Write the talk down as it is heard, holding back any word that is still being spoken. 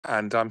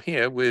and I'm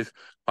here with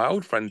my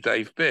old friend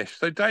Dave Bish.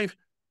 So, Dave,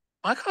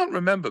 I can't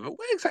remember, but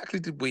where exactly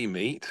did we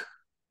meet?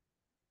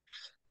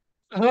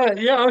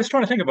 Yeah, I was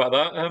trying to think about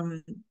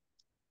that.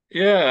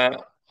 Yeah,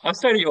 I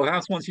stayed at your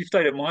house once. You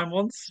stayed at mine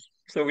once,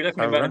 so we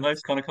definitely Oh, met in right.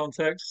 those kind of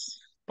contexts.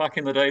 Back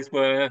in the days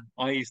where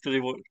I used to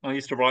do what I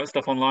used to write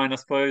stuff online, I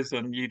suppose,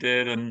 and you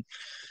did, and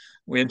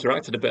we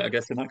interacted a bit, I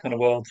guess, in that kind of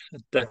world a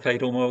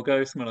decade or more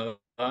ago, something like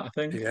that, I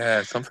think.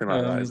 Yeah, something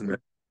like that, Um, isn't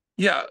it?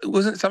 Yeah,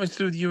 wasn't it something to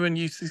do with you and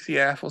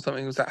UCCF or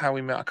something? Was that how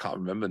we met? I can't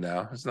remember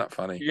now. Isn't that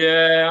funny?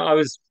 yeah, I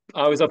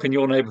was up in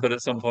your neighborhood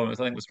at some point. I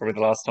think it was probably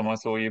the last time I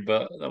saw you,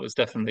 but that was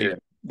Yeah. definitely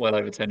well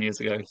over 10 years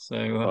ago.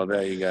 Well,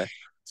 there you go.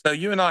 So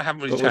you and I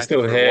haven't really But we're chatted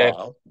still for a here.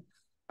 while,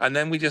 and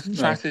then we just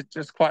No. chatted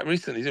just quite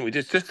recently, didn't we?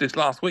 Just this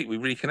last week we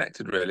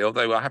reconnected, really.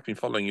 Although I have been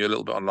following you a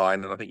little bit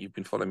online, and I think you've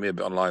been following me a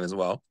bit online as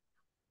well.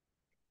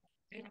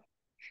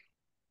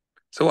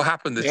 So what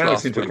happened this Yeah, we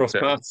seem last to week? cross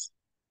paths.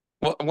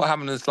 What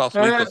happened this last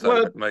week or so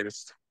Well, that made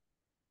us?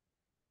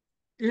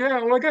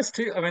 yeah, well, I guess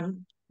too. I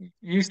mean,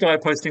 you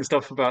started posting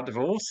stuff about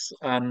divorce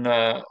and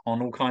on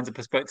all kinds of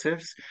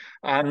perspectives,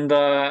 and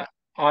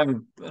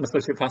I'm an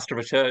associate pastor of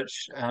a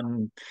church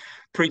and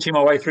preaching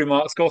my way through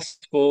Mark's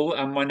gospel.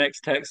 And my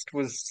next text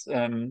was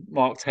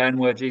Mark 10,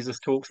 where Jesus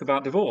talks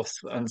about divorce,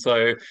 and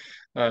so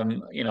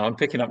I'm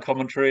picking up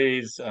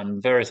commentaries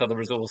and various other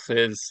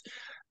resources,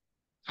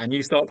 and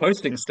you start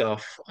posting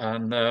stuff,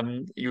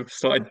 and you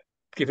started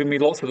giving me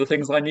lots of the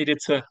things I needed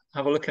to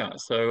have a look at.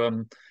 So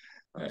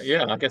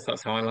yeah, I guess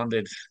that's how I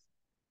landed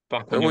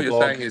back So on what your you're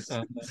blog. saying is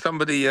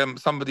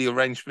somebody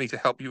arranged for me to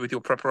help you with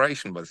your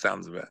preparation by the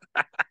sounds of it.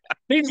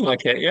 Seems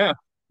like it, yeah.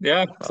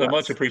 Yeah, Well, so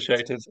much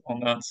appreciated on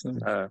that. So,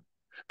 uh,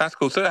 that's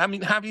cool. So I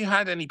mean, have you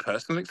had any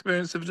personal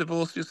experience of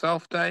divorce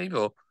yourself, Dave,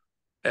 or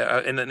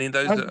in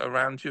those that um, are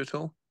around you at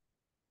all?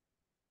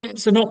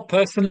 so not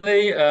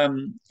personally.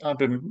 I've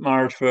been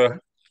married for a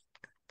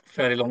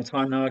fairly long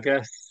time now, I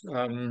guess.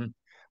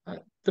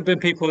 There've been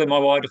people in my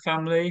wider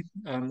family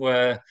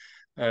where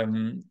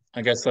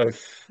I guess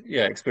I've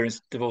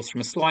experienced divorce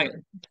from a slight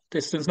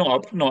distance,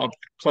 not up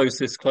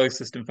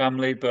closest in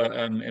family, but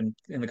in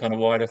the kind of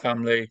wider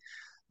family.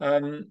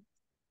 Um,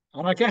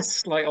 and I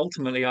guess like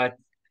ultimately I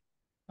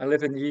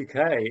live in the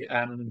UK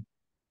and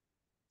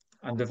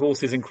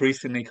divorce is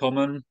increasingly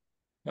common.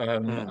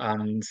 Hmm.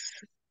 And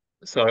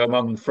so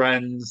among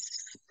friends,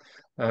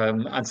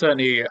 and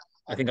certainly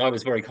I think I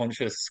was very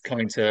conscious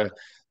coming to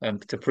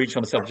preach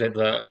on a subject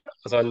that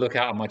as I look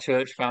out at my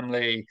church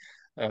family,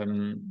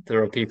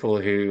 there are people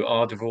who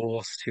are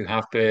divorced, who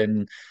have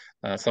been,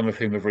 some of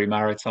whom have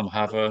remarried, some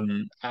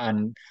haven't,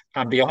 and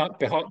beyond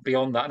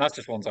that, and that's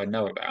just ones I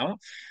know about.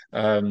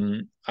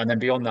 And then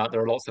beyond that,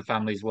 there are lots of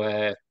families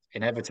where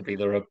inevitably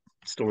there are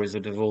stories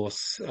of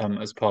divorce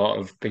as part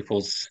of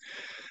people's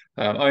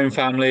own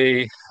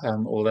family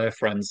or their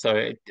friends. So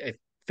it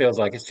feels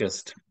like it's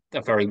just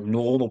a very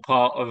normal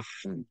part of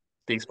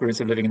the experience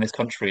of living in this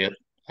country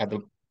at the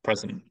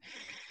present.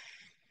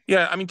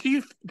 Yeah, I mean,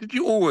 did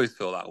you always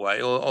feel that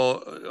way,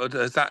 or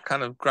does that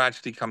kind of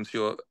gradually come to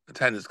your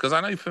attendance? Because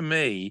I know for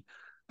me,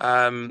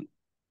 um,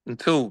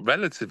 until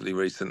relatively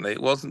recently,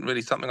 it wasn't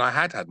really something I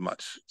had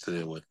much to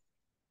deal with.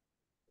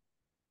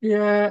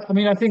 Yeah, I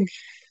mean, I think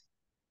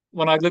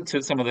when I looked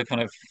at some of the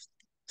kind of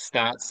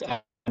stats,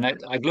 and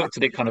I looked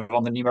at it kind of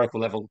on the numerical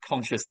level,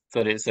 conscious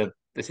that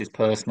this is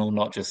personal,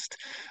 not just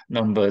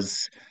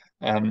numbers.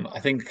 I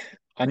think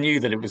I knew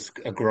that it was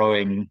a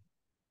growing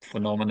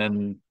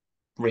phenomenon,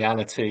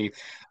 reality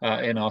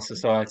in our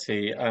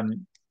society.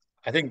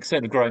 I think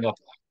certainly growing up,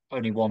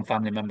 only one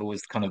family member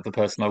was kind of the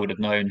person I would have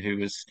known who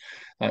was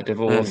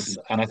divorced,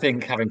 Mm. and I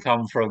think having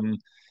come from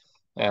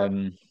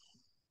um,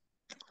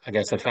 I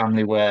guess a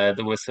family where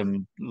there were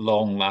some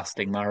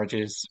long-lasting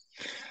marriages,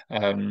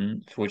 for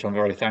which I'm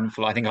very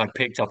thankful. I think I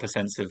picked up a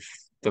sense of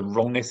the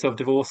wrongness of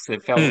divorce.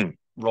 It felt Mm.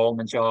 wrong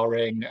and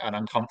jarring and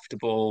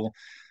uncomfortable.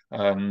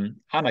 And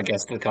I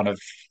guess the kind of,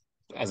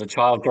 as a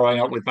child growing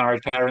up with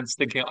married parents,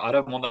 thinking, I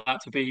don't want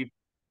that to be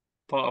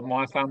part of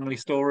my family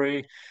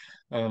story.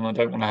 I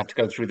don't want to have to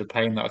go through the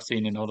pain that I've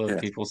seen in other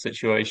Yeah. people's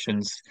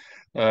situations.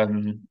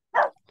 Um,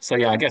 so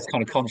yeah, I guess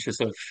kind of conscious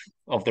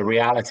of the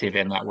reality of it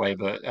in that way,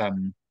 but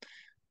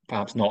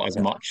perhaps not as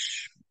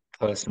much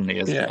personally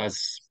Yeah.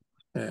 as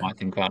Yeah. I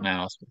think about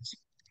now, I suppose.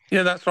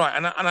 Yeah, that's right.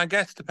 And I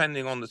guess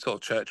depending on the sort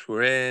of church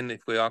we're in,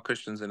 if we are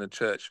Christians in a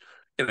church,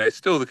 it's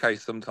still the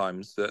case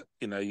sometimes that,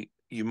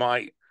 you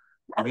might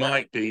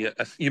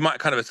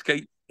kind of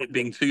escape it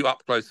being too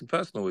up close and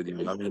personal with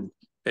you. I mean,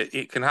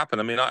 it can happen.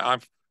 I mean,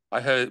 I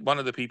heard one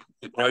of the people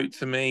that wrote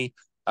to me,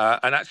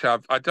 and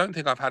actually I don't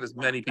think I've had as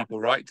many people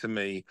write to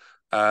me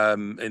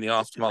in the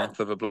aftermath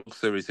of a blog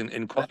series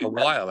in quite a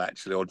while,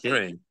 actually, or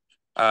during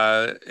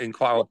in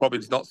quite a while, probably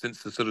not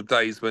since the sort of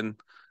days when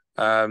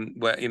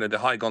where the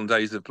high gone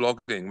days of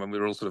blogging when we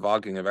were all sort of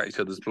arguing about each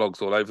other's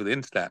blogs all over the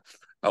internet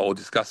or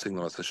discussing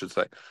them, as I should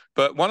say.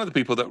 But one of the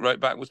people that wrote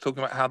back was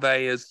talking about how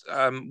they, as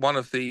one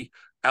of the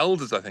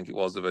elders, I think it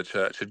was, of a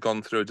church had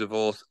gone through a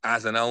divorce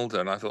as an elder,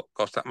 and I thought,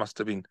 gosh, that must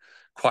have been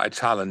quite a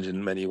challenge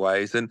in many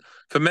ways. And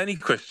for many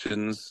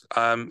Christians,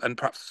 and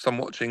perhaps some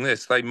watching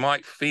this, they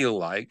might feel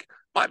like,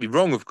 might be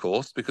wrong, of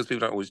course, because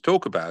people don't always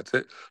talk about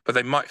it, but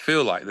they might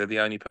feel like they're the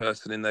only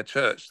person in their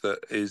church that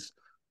is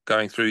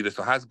going through this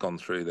or has gone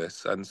through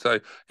this, and so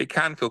it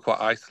can feel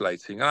quite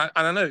isolating. And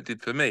I know it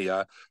did for me.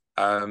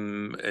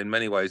 In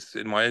many ways,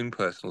 in my own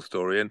personal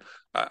story, and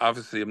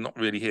obviously, I'm not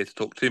really here to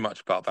talk too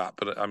much about that,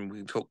 but we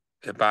can talk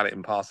about it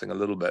in passing a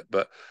little bit.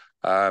 But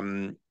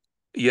um,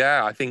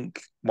 yeah, I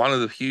think one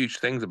of the huge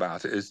things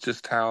about it is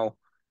just how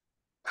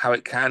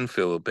it can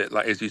feel a bit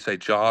like, as you say,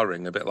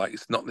 jarring, a bit like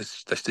it's not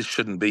this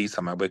shouldn't be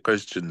somehow. We're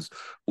Christians,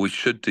 we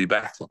should do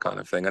better, kind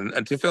of thing,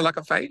 and to feel like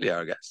a failure,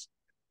 I guess.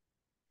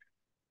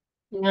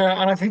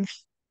 Yeah, and I think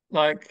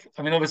I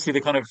mean, obviously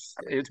the kind of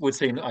it would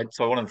seem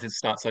so one of the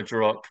stats I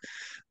drew up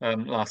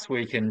last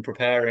week in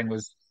preparing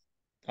was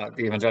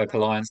the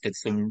Evangelical Alliance did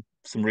some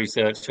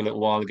research a little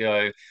while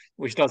ago,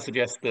 which does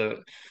suggest that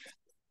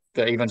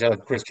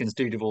evangelical Christians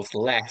do divorce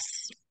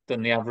less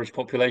than the average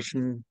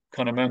population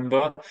kind of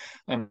member,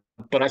 um,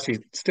 but actually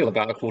still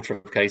about a quarter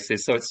of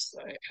cases. So it's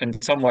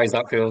in some ways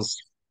that feels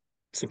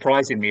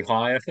surprisingly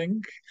high, I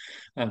think,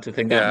 to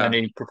think that Yeah,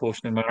 many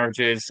proportion of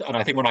marriages. And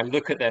I think when I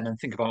look at them and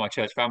think about my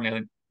church family, I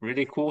think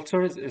really a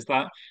quarter is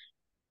that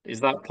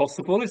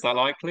possible? Is that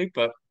likely?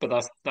 But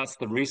that's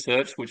the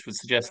research which would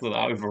suggest that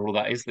overall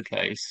that is the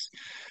case.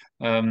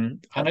 And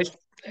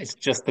it's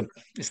just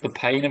it's the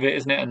pain of it,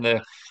 isn't it? And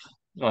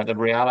the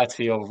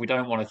reality of we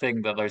don't want to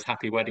think that those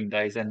happy wedding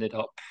days ended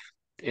up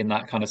in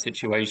that kind of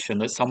situation,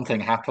 that something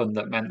happened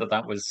that meant that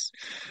that was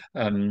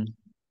um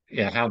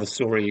how the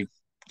story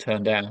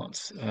turned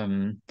out.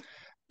 And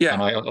yeah.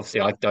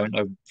 I don't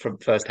know from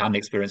first-hand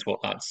experience what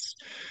that's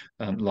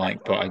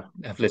like, but I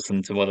have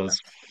listened to others.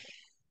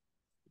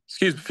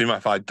 Excuse me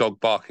if I had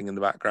dog barking in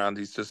the background.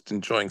 He's just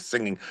enjoying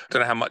singing.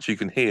 Don't know how much you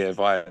can hear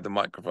via the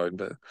microphone,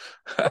 but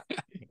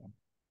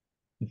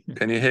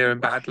can you hear him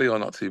badly or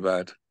not too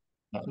bad?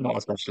 Not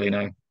especially,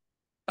 no.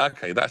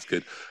 Okay, that's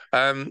good.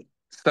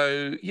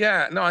 So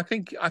yeah, no, I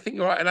think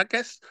you're right, and I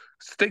guess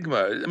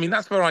stigma. I mean,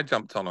 that's where I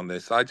jumped on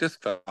this. I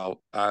just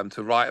felt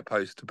to write a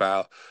post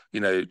about,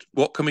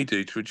 what can we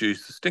do to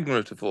reduce the stigma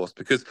of divorce,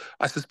 because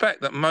I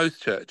suspect that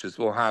most churches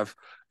will have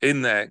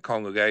in their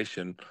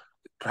congregation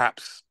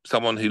perhaps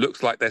someone who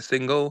looks like they're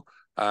single,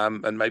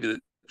 and maybe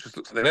that just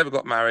looks like they never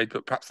got married,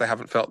 but perhaps they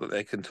haven't felt that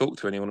they can talk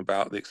to anyone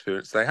about the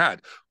experience they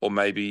had, or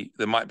maybe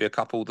there might be a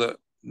couple that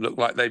look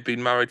like they've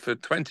been married for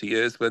 20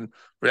 years when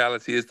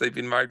reality is they've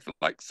been married for,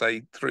 like,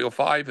 say, 3 or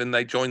 5, and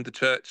they joined the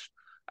church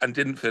and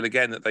didn't feel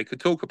again that they could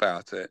talk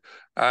about it.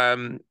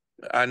 Um,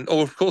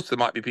 or of course there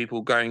might be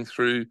people going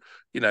through,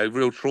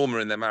 real trauma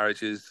in their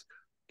marriages,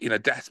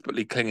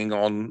 desperately clinging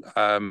on,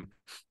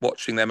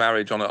 watching their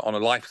marriage on a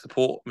life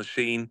support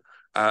machine,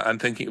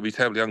 and thinking it would be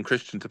terribly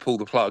unchristian to pull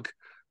the plug.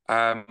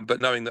 But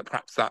knowing that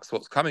perhaps that's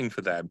what's coming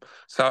for them.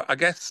 So I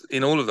guess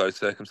in all of those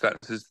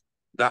circumstances,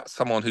 that's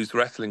someone who's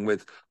wrestling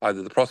with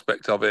either the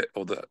prospect of it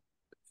or the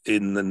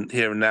in the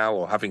here and now,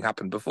 or having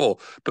happened before,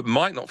 but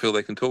might not feel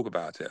they can talk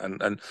about it.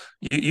 And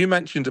you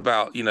mentioned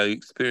about,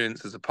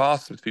 experience as a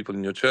pastor with people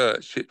in your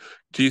church.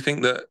 Do you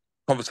think that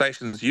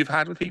conversations you've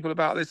had with people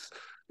about this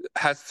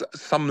has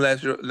some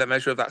measure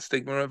of that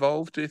stigma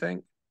evolved, do you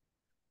think?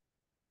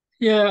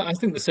 Yeah, I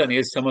think there certainly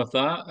is some of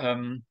that.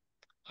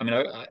 I mean,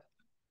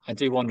 I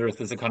do wonder if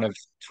there's a kind of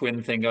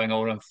twin thing going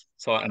on.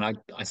 So, and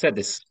I said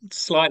this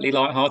slightly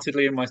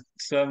lightheartedly in my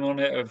sermon on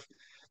it of,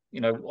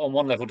 on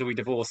one level, do we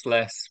divorce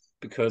less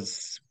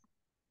because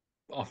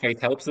our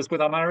faith helps us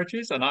with our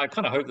marriages? And I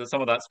kind of hope that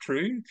some of that's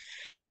true.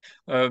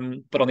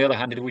 But on the other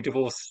hand, do we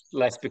divorce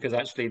less because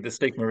actually the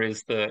stigma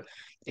is that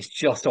it's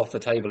just off the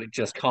table? It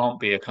just can't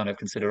be a kind of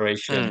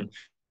consideration. Mm,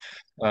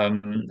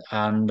 Um,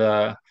 and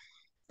uh,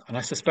 and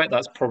I suspect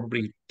that's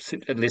probably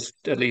at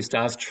least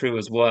as true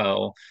as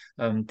well.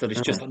 That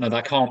it's just mm, no,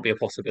 that can't be a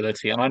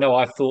possibility. And I know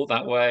I've thought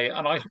that way,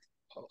 and I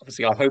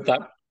hope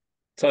that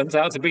turns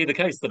out to be the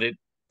case that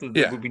there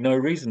yeah, would be no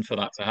reason for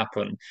that to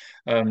happen.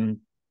 Um,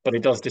 but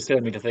it does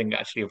disturb me to think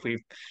actually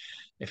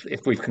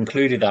if we've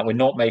concluded that we're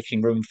not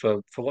making room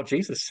for what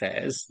Jesus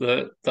says,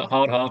 that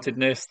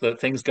hard-heartedness, that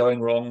things going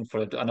wrong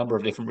for a number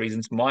of different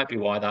reasons might be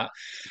why that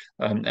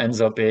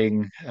ends up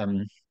being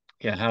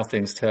how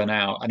things turn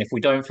out. And if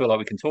we don't feel like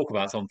we can talk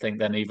about something,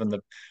 then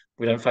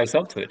we don't face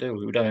up to it, do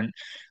we? We don't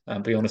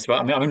be honest about it.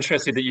 I mean, I'm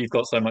interested that you've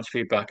got so much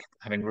feedback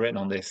having written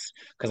on this,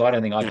 because I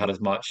don't think I've had mm. as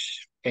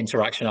much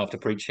interaction after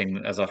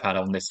preaching as I've had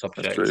on this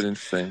That's subject. really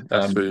interesting.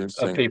 That's really Of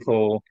interesting.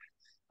 people,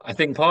 I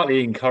think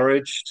partly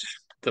encouraged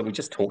that we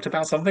just talked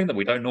about something that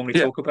we don't normally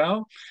Yeah, talk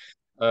about.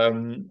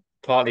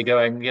 Partly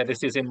going, yeah,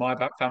 this is in my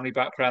family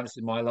background, this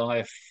is my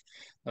life.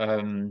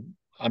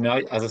 I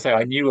mean, as I say,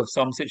 I knew of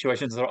some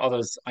situations or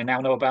others I now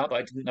know about that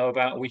I didn't know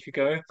about a week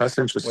ago, that's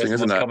where interesting,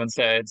 isn't someone's it? come and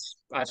said,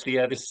 actually,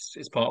 yeah, this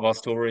is part of our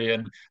story,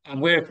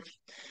 and we're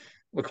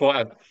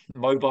quite a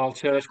mobile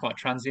church, quite a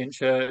transient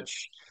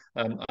church,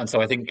 and so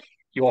I think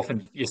you're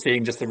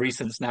seeing just the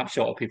recent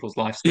snapshot of people's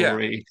life Yeah,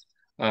 story,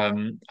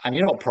 And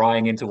you're not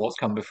prying into what's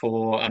come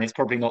before, and it's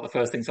probably not the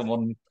first thing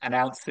someone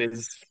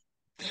announces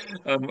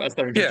as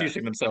they're Yeah.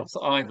 introducing themselves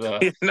either.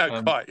 Yeah, no,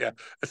 Um, quite. Yeah,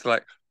 it's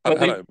like, but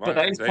hello, but my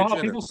that is name's part of Adrian,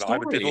 and people's I'm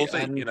a story, divorcee.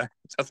 and It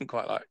doesn't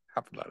quite like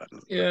happen like that,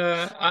 does it?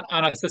 yeah,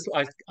 and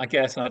I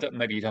guess, and I don't,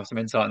 maybe you'd have some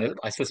insight on it.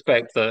 I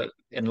suspect that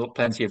in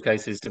plenty of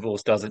cases,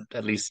 divorce doesn't,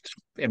 at least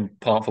in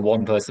part for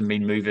one person,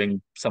 mean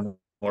moving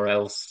somewhere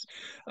else,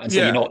 and so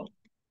you're Yeah,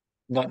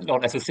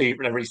 not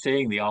necessarily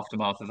seeing the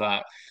aftermath of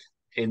that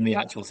in the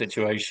actual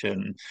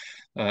situation.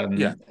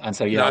 yeah. And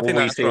so No, yeah, I all think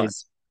we that's see right.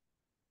 is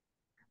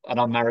an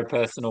unmarried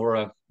person or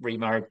a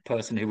remarried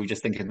person who we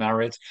just think is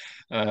married,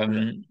 Yeah,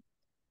 um,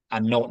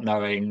 and not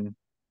knowing.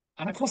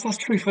 And of course, that's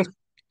true for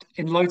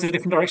in loads of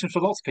different directions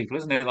for lots of people,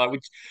 isn't it? Like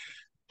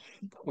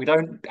we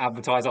don't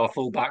advertise our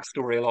full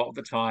backstory a lot of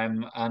the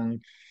time,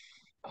 and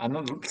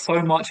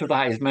so much of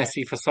that is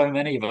messy for so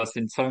many of us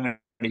in so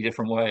many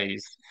different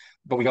ways.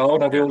 But we go, oh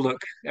no, we yeah, all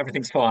look,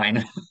 everything's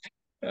fine.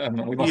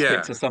 And we must stick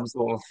yeah. to some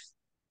sort of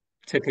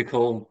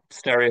typical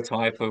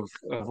stereotype of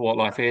what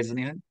life is.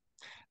 And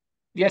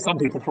yeah, some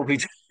people probably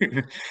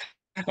do.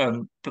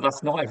 But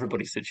that's not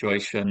everybody's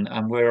situation,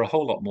 and we're a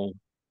whole lot more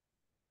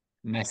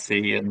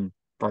messy and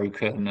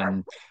broken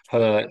and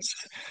hurt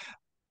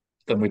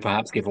than we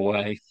perhaps give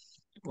away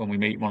when we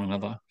meet one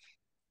another.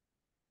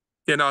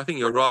 Yeah, no, I think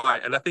you're right.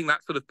 And I think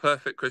that sort of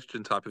perfect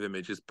Christian type of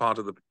image is part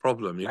of the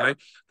problem,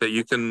 that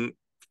you can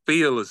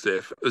feel as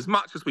if, as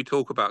much as we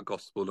talk about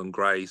gospel and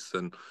grace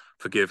and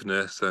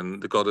forgiveness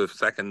and the God of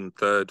second,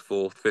 third,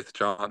 fourth, fifth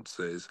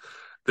chances,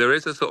 there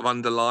is a sort of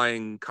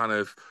underlying kind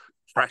of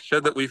pressure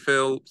that we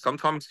feel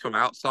sometimes from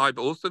outside,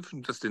 but also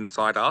from just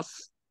inside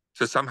us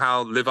to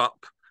somehow live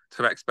up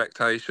to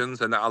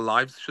expectations and that our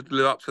lives should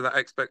live up to that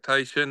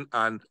expectation.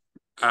 And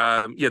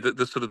yeah,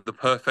 the sort of the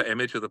perfect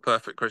image of the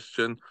perfect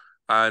Christian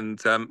and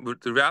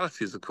the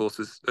reality is, of course,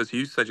 as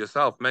you said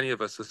yourself, many of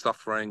us are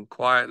suffering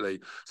quietly.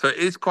 So it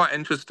is quite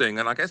interesting.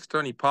 And I guess to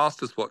any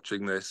pastors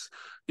watching this,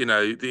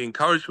 the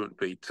encouragement would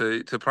be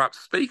to perhaps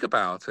speak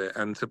about it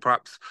and to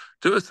perhaps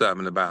do a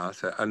sermon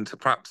about it and to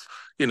perhaps,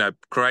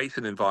 create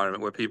an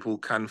environment where people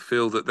can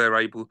feel that they're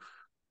able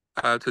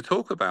to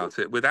talk about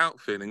it without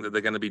feeling that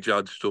they're going to be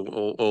judged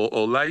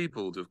or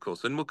labelled, of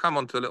course. And we'll come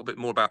on to a little bit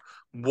more about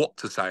what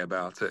to say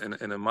about it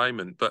in a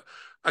moment. But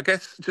I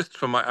guess just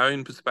from my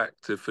own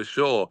perspective, for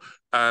sure,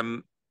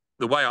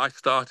 the way I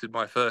started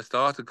my first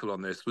article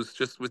on this was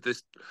just with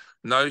this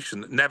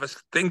notion that never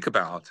think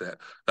about it.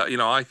 That,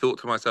 I thought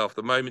to myself,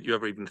 the moment you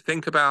ever even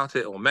think about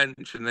it or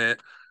mention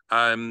it,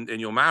 in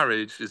your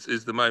marriage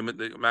is the moment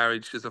that your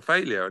marriage is a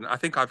failure. And I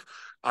think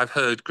I've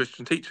heard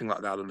Christian teaching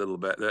like that a little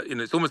bit. That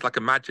it's almost like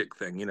a magic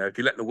thing. If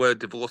you let the word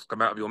divorce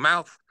come out of your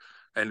mouth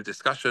in a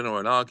discussion or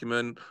an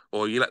argument,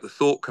 or you let the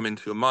thought come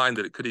into your mind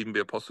that it could even be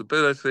a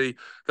possibility,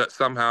 that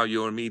somehow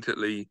you're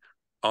immediately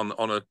on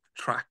a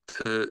track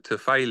to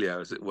failure,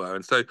 as it were.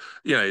 And so,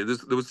 there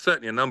was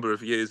certainly a number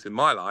of years in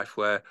my life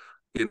where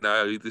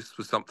this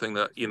was something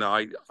that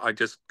I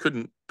just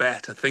couldn't bear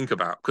to think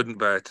about, couldn't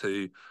bear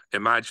to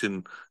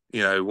imagine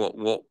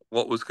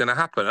what was going to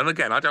happen. And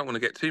again, I don't want to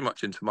get too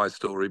much into my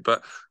story,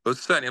 but there was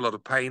certainly a lot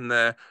of pain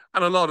there,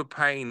 and a lot of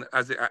pain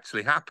as it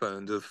actually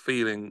happened of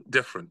feeling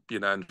different,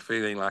 and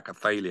feeling like a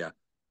failure,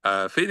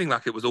 feeling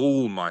like it was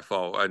all my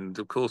fault. And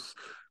of course,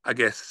 I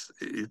guess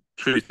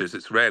truth is,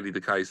 it's rarely the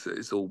case that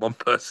it's all one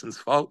person's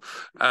fault.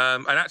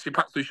 And actually,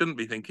 perhaps we shouldn't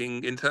be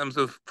thinking in terms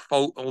of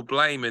fault or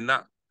blame in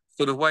that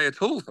sort of way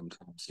at all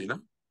sometimes.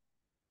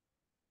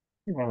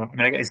 Well, I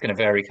mean, it's going to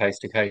vary case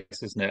to case,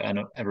 isn't it? And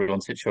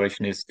everyone's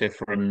situation is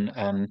different.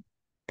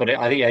 But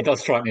I think, yeah, it does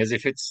strike me as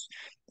if it's,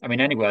 I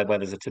mean, anywhere where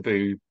there's a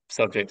taboo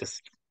subject,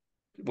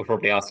 we're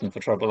probably asking for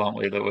trouble, aren't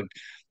we? That would,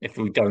 if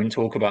we don't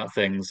talk about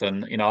things.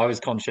 And I was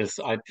conscious.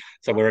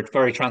 So we're a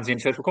very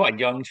transient church. We're quite a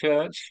young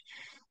church.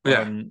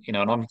 Yeah. And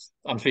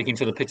I'm speaking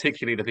to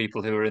particularly the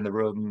people who are in the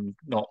room,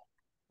 not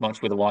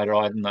much with a wider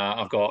eye than that.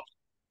 I've got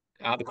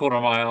out the corner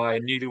of my eye, a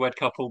newlywed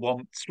couple,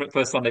 one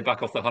first Sunday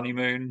back off the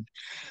honeymoon.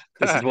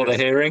 This is what they're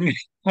Yes. hearing.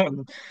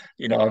 Um,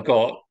 I've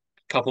got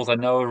couples I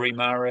know are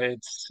remarried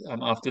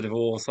after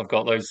divorce. I've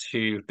got those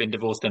who've been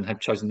divorced and have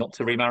chosen not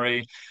to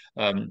remarry.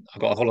 I've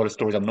got a whole lot of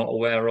stories I'm not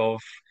aware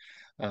of.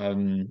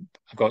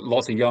 I've got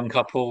lots of young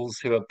couples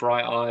who are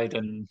bright-eyed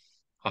and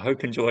I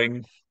hope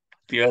enjoying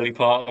the early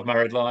part of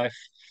married life.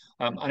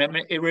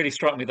 And it really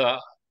struck me that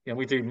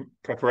we do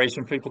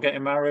preparation for people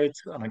getting married,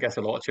 and I guess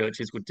a lot of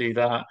churches would do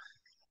that.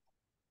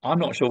 I'm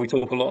not sure we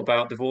talk a lot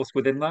about divorce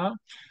within that.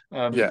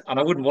 Yeah. And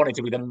I wouldn't want it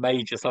to be the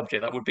major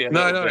subject. That would be a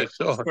No, little no, bit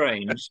sure.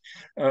 strange.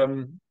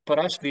 But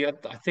actually, I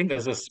think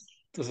there's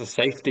a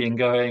safety in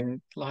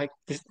going like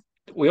this.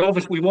 We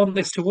want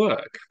this to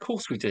work. Of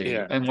course we do.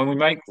 Yeah. And when we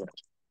make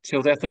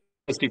till death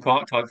us do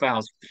part type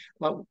vows,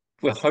 like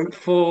we're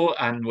hopeful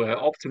and we're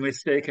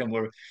optimistic and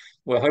we're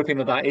hoping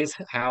that is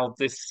how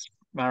this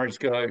marriage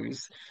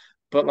goes.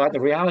 But like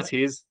the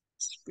reality is,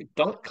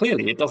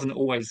 clearly it doesn't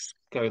always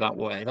go that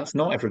way. That's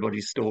not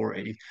everybody's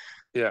story.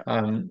 Yeah.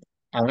 Um,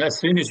 and as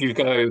soon as you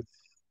go,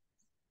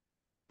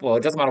 well,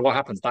 it doesn't matter what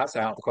happens, that's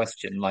out of the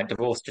question. Like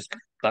divorce, just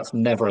that's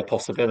never a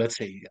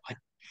possibility.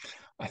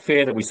 I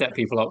fear that we set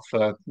people up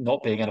for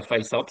not being able to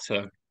face up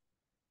to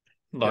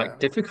like Yeah,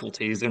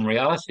 difficulties and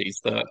realities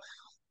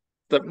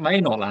that may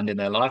not land in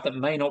their life, that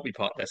may not be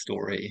part of their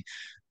story,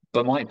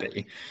 but might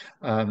be.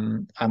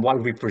 And why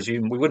would we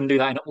presume we wouldn't do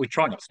that? We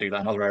try not to do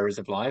that in other areas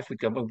of life. We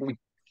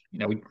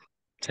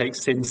take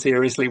sin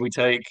seriously. We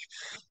take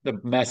the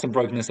mess and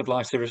brokenness of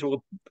life seriously.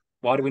 Well,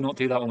 why do we not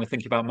do that when we're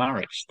thinking about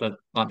marriage? That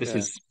like yeah.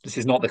 this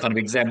is not the kind of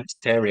exempt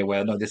area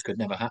where no, this could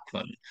never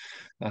happen.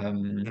 Um,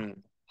 Mm.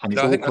 and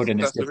it's No, I think awkward and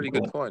it's that's a really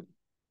good difficult. point.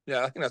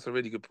 Yeah, I think that's a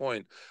really good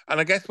point. And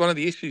I guess one of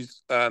the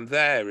issues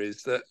there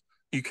is that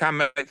you can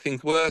make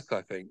things worse.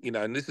 I think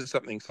and this is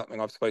something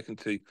I've spoken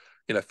to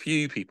a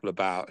few people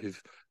about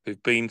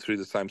who've been through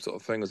the same sort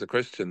of thing as a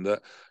Christian.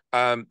 That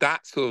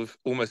that sort of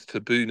almost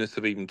tabooness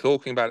of even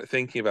talking about it,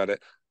 thinking about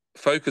it,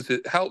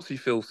 it helps you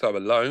feel so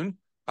alone.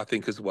 I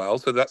think as well.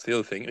 So that's the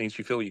other thing. It means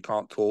you feel you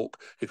can't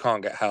talk, you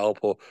can't get help,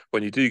 or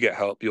when you do get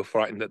help, you're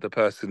frightened that the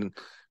person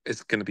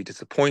is going to be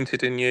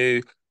disappointed in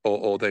you,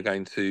 or they're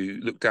going to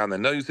look down their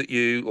nose at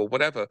you or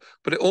whatever.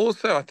 But it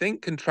also, I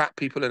think, can trap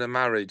people in a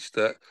marriage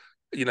that,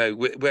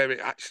 where it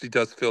actually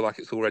does feel like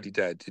it's already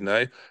dead,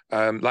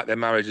 like their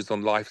marriage is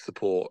on life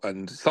support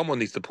and someone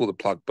needs to pull the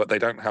plug, but they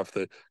don't have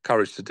the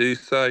courage to do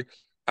so.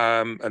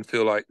 And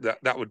feel like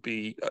that would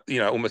be,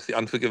 almost the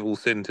unforgivable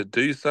sin to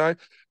do so.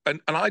 And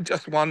I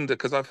just wonder,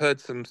 because I've heard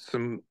some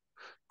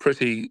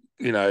pretty,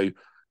 toe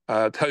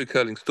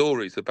curling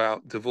stories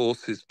about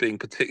divorces being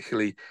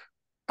particularly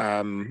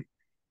um,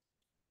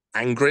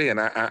 angry and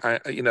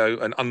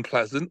and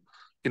unpleasant.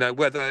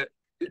 Whether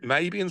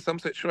maybe in some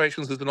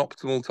situations there's an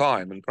optimal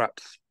time, and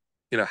perhaps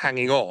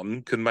hanging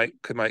on can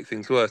make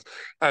things worse.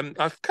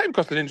 I've came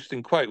across an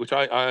interesting quote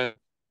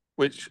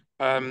which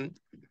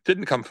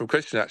didn't come from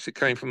Christian. Actually, it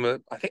came from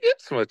I think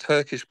it's from a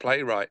Turkish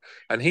playwright,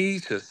 and he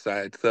just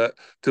said that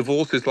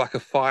divorce is like a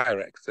fire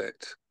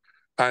exit.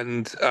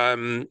 And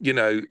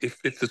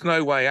if there's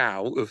no way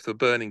out of the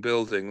burning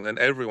building, then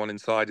everyone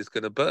inside is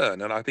going to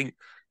burn. And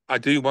I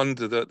do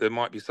wonder that there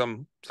might be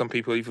some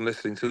people even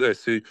listening to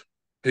this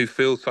who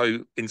feel so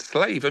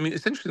enslaved. I mean,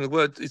 it's interesting. The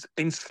word is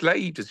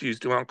enslaved is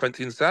used around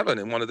 27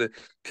 in one of the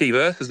key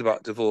verses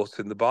about divorce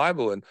in the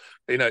Bible, and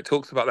it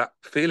talks about that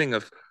feeling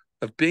of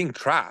being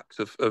trapped,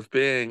 of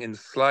being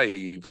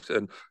enslaved,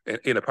 and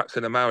perhaps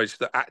in a marriage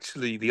that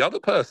actually the other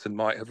person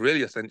might have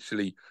really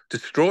essentially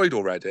destroyed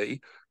already,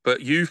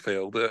 but you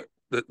feel that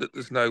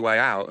there's no way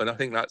out. And I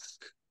think that's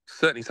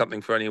certainly something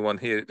for anyone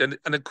here. And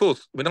of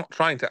course, we're not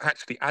trying to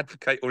actually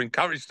advocate or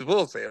encourage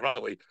divorce here,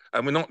 are we?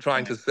 And we're not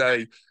trying to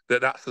say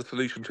that that's the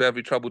solution to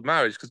every troubled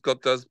marriage, because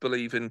God does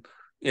believe in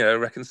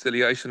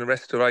reconciliation and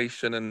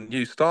restoration and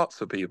new starts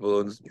for people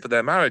and for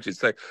their marriages.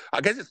 So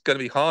I guess it's going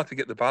to be hard to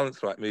get the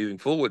balance right moving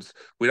forwards.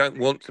 We don't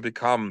want to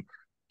become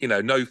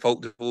no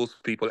fault divorce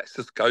people. Let's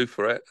just go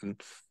for it and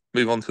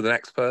move on to the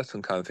next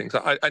person, kind of thing. So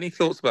any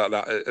thoughts about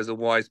that as a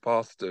wise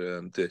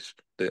pastor? Dish,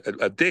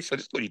 Dish. I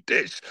just call you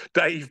Dish.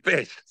 Dave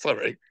Bish.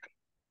 Sorry.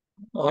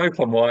 I hope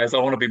I'm wise. I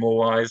want to be more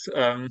wise.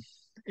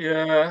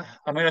 Yeah,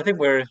 I mean, I think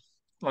we're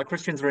like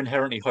Christians are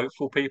inherently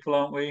hopeful people,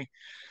 aren't we?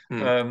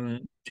 Hmm. Um,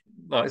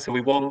 so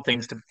we want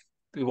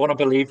to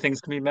believe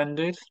things can be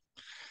mended.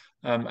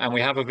 And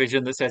we have a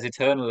vision that says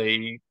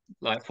eternally,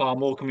 like far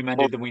more can be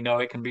mended than we know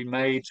it can be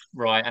made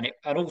right,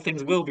 and all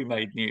things will be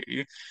made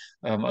new.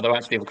 Although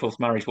actually, of course,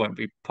 marriage won't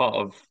be part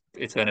of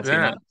eternity in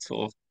Yeah. that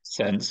sort of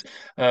sense.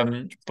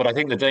 But I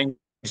think the danger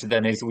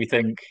then is we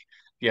think,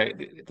 yeah,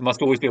 there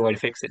must always be a way to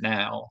fix it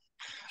now.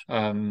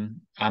 And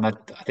I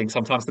think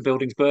sometimes the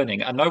building's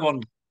burning, and no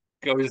one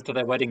goes to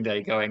their wedding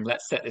day going,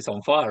 "Let's set this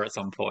on fire at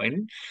some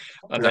point,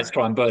 and let's No.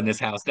 try and burn this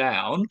house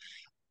down."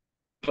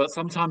 But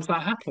sometimes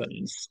that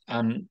happens,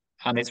 and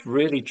it's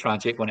really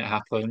tragic when it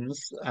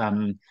happens. I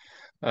mean,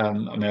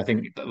 I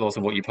think lots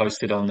of what you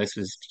posted on this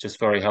was just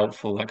very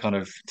helpful. That kind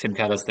of Tim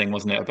Keller's thing,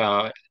 wasn't it,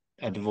 about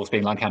a divorce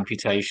being like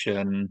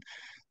amputation,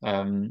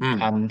 Hmm.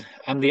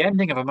 and the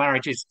ending of a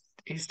marriage is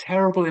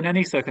terrible in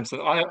any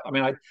circumstance. I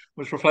mean, I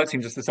was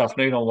reflecting just this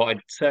afternoon on what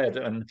I'd said,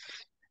 and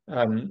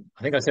I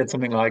think I said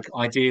something like,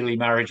 ideally,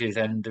 marriages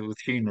end with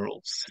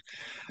funerals,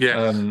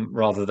 Yes.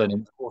 rather than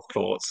in divorce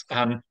courts,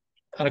 and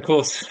of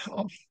course,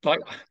 like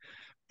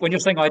when you're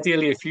saying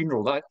ideally a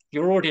funeral, that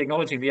you're already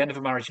acknowledging the end of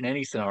a marriage in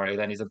any scenario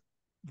then is a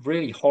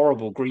really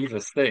horrible,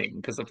 grievous thing,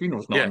 because a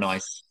funeral's not a Yes.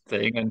 nice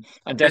thing, and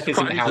It's death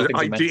isn't funny. how things are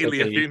meant to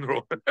Ideally, a be.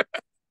 funeral.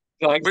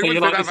 Like, We so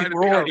you're wouldn't say like, that about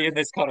we're anything else. already in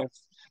this kind of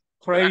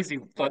crazy,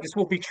 like this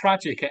will be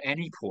tragic at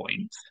any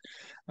point.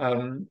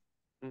 Um,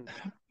 Hmm.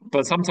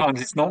 but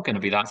sometimes it's not going to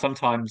be that.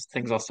 Sometimes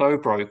things are so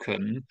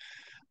broken,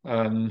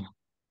 um,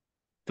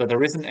 that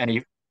there isn't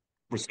any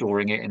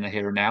restoring it in the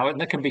here and now, and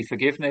there can be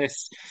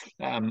forgiveness,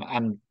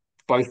 and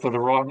both for the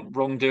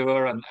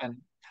wrongdoer and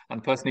the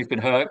person who's been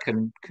hurt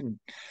can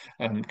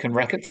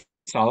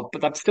reconcile.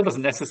 But that still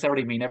doesn't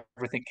necessarily mean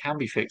everything can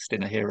be fixed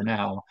in the here and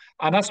now,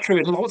 and that's true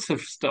in lots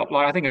of stuff.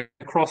 Like I think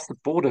across the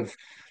board of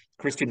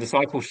Christian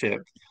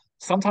discipleship,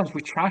 sometimes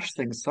we trash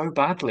things so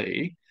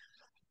badly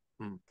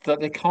Hmm. that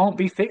they can't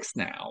be fixed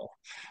now.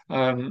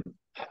 Um,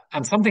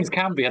 and some things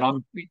can be,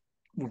 and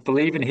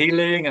believe in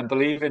healing and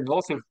believe in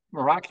lots of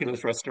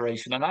miraculous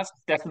restoration, and that's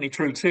definitely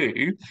true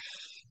too.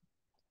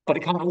 But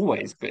it can't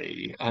always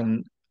be,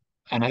 and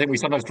I think we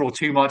sometimes draw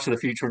too much of the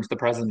future into the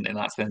present in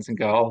that sense and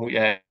go, oh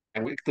yeah,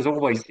 there's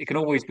always it can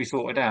always be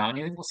sorted out. And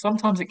you think, well,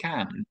 sometimes it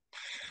can,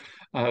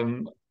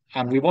 um,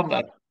 and we want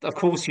that. Of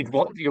course,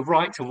 you're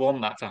right to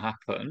want that to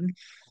happen,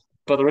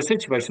 but there are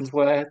situations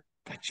where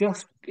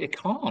it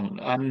can't,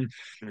 Yeah.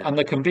 and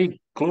there can be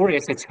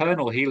glorious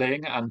eternal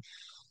healing, and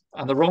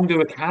the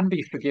wrongdoer can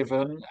be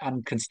forgiven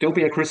and can still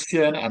be a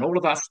Christian, and all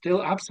of that's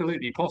still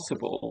absolutely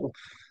possible.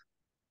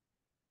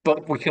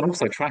 But we can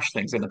also trash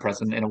things in the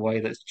present in a way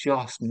that's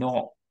just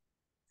not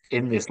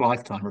in this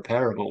lifetime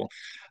repairable.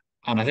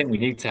 And I think we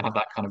need to have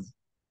that kind of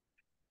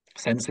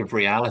sense of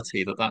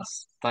reality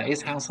that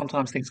is how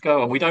sometimes things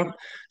go. And we don't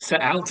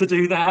set out to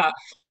do that,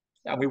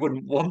 and we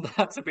wouldn't want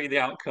that to be the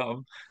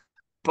outcome.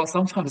 But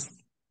sometimes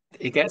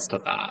it gets to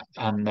that.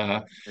 And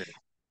Yeah.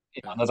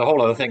 Yeah. there's a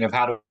whole other thing of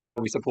how do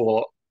we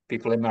support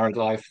people in married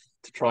life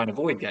to try and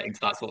avoid getting to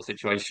that sort of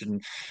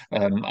situation.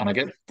 And I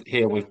get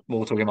here we're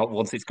more talking about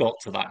once it's got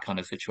to that kind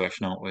of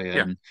situation, aren't we?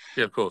 Yeah.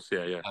 Yeah, of course.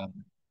 Yeah. Yeah.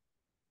 Um,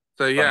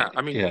 So yeah, but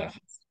I mean, yeah,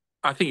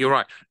 I think you're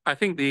right. I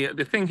think the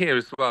thing here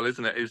as well,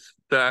 isn't it, is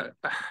that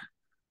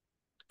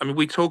I mean,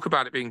 we talk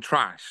about it being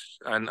trashed,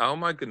 and oh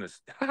my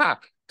goodness,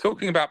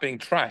 talking about being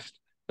trashed.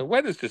 The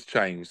weather's just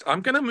changed.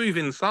 I'm going to move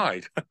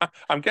inside.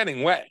 I'm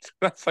getting wet.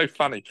 That's so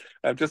funny.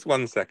 Just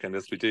 1 second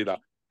as we do that.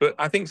 But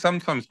I think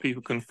sometimes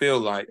people can feel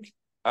like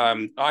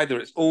either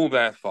it's all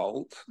their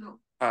fault,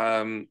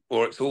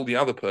 or it's all the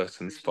other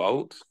person's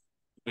fault.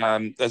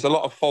 There's a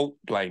lot of fault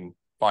blame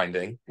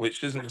finding,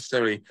 which isn't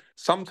necessarily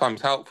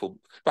sometimes helpful.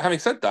 But having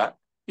said that,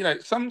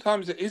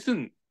 sometimes it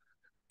isn't,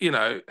 you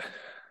know,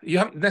 you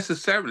haven't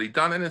necessarily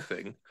done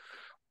anything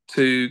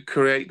to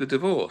create the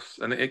divorce.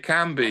 And it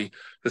can be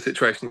the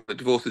situation that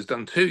divorce is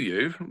done to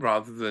you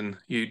rather than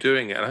you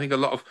doing it. And I think a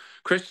lot of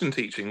Christian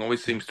teaching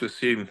always seems to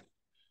assume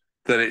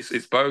that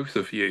it's both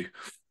of you,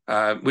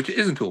 which it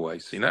isn't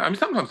always. I mean,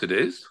 sometimes it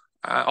is,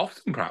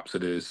 often perhaps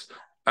it is.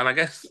 And I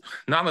guess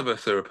none of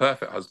us are a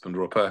perfect husband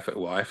or a perfect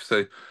wife.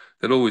 So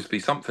there'll always be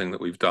something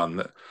that we've done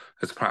that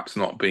has perhaps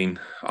not been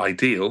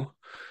ideal.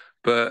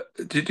 But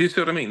do you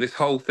see what I mean? This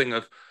whole thing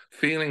of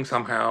feeling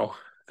somehow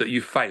that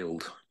you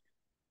failed.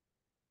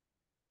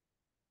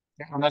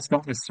 and that's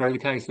not necessarily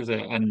the case, is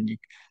it? And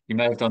you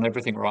may have done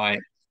everything right,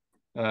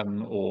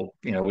 or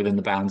within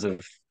the bounds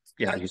of,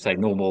 yeah, as you say,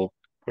 normal.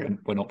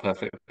 We're not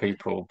perfect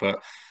people, but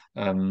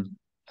um,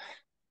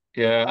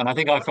 yeah, and I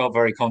think I felt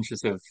very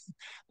conscious of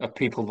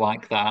people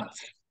like that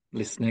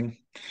listening,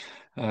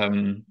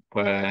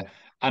 where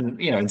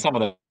and in some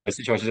of those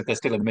situations, if they're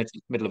still in the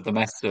middle of the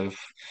mess of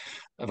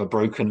a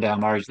broken down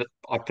marriage, that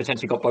I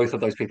potentially got both of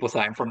those people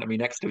sat in front of me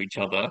next to each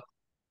other,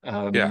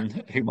 Yeah,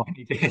 who might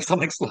need to hear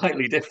something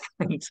slightly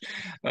different,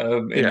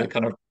 in yeah, the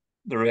kind of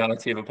the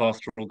reality of a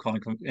pastoral kind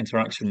of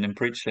interaction in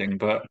preaching.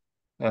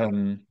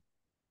 Um,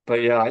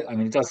 but yeah, I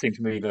mean, it does seem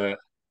to me that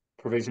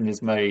provision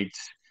is made,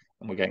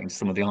 and we're getting to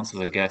some of the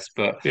answers, I guess,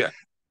 but yeah,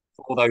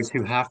 for those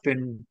who have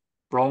been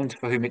wronged,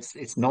 for whom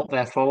it's not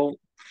their fault,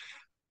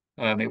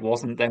 it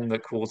wasn't them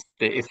that caused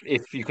it.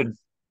 If you can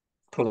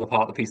pull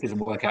apart the pieces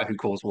and work out who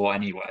caused what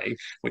anyway,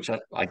 which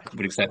I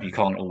would accept you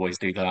can't always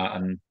do that,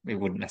 and it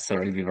wouldn't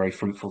necessarily be very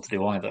fruitful to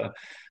do either.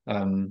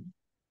 Um,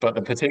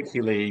 but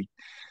particularly,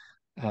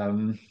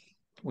 um,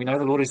 we know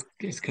the Lord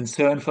is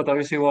concerned for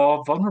those who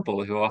are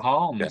vulnerable, who are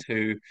harmed, yeah,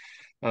 who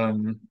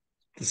um,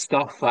 the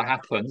stuff that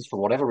happens for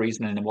whatever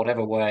reason and in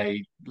whatever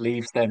way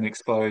leaves them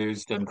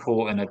exposed and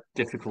caught in a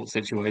difficult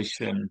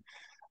situation.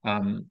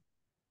 Um,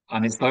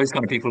 and it's those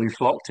kind of people who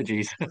flock to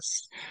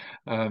Jesus,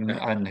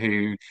 yeah, and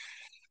who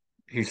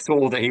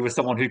saw that he was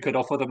someone who could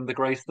offer them the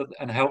grace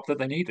and help that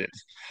they needed.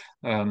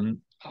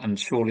 And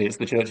surely it's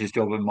the church's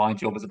job and my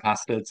job as a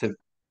pastor to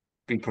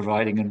be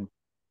providing and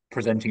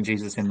presenting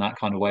Jesus in that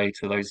kind of way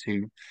to those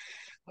who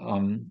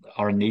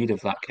are in need of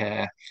that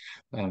care,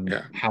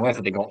 yeah,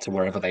 however they got to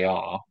wherever they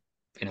are.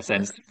 In a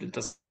sense, it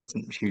doesn't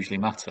hugely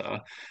matter,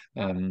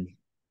 um,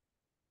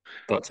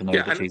 but to know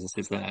yeah. that Jesus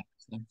is there.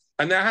 So,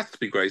 And there has to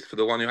be grace for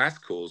the one who has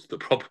caused the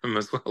problem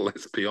as well,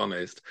 let's be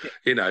honest.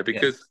 yeah, yeah,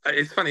 Because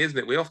it's funny, isn't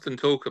it? We often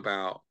talk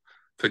about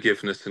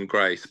forgiveness and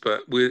grace,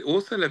 but we're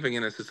also living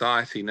in a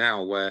society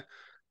now where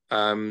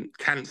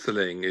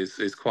cancelling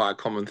is quite a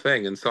common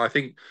thing. And so I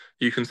think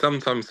you can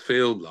sometimes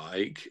feel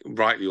like,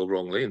 rightly or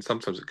wrongly, and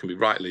sometimes it can be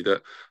rightly,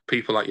 that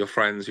people like your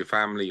friends, your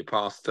family, your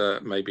pastor,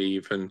 maybe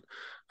even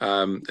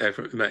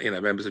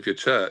members of your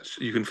church,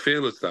 you can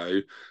feel as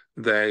though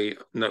they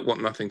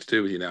want nothing to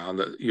do with you now, and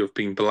that you've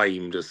been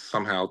blamed as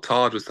somehow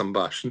tarred with some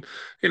bush. And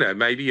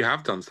maybe you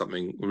have done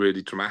something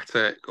really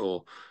dramatic,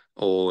 well,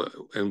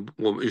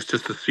 it's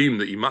just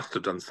assumed that you must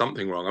have done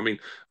something wrong. I mean,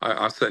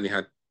 I've certainly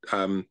had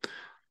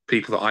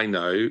people that I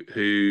know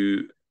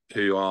who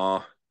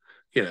are,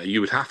 you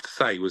would have to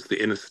say was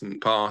the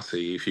innocent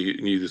party if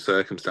you knew the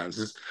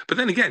circumstances. But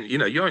then again, you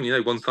only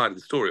know one side of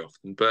the story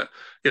often. But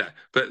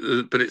but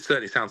it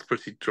certainly sounds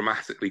pretty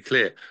dramatically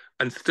clear.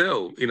 And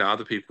still,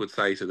 other people would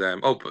say to them,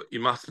 "Oh, but you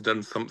must have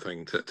done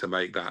something to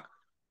make that."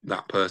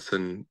 that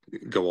person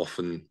go off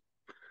and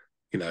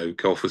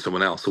go off with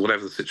someone else or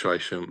whatever the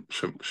situation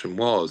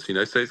was,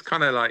 So it's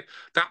kind of like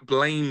that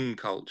blame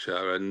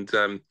culture and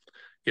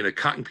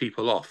cutting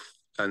people off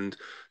and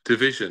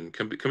division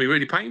can be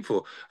really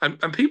painful. And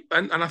people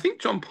and I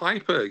think John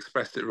Piper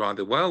expressed it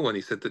rather well when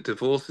he said that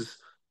divorce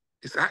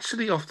is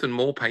actually often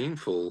more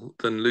painful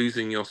than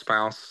losing your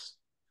spouse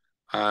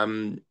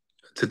um,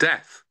 to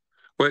death,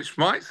 which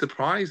might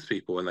surprise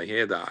people when they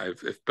hear that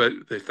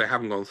if they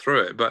haven't gone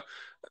through it. But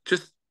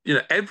just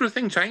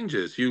everything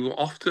changes. You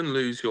often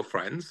lose your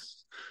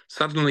friends.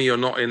 Suddenly, you're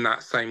not in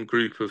that same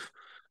group of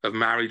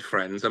married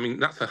friends. I mean,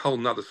 that's a whole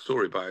nother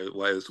story, by the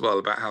way, as well,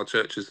 about how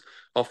churches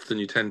often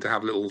you tend to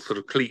have little sort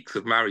of cliques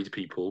of married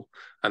people,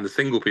 and the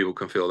single people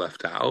can feel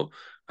left out.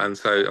 And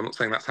so, I'm not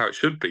saying that's how it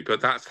should be,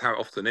 but that's how it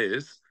often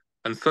is.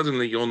 And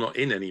suddenly, you're not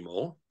in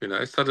anymore.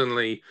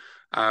 Suddenly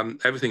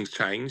everything's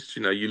changed.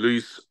 You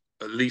lose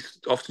at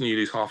least often you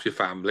lose half your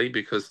family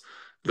because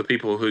the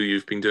people who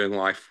you've been doing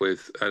life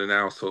with are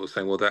now sort of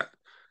saying, well,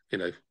 you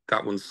know,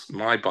 that one's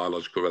my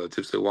biological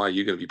relative, so why are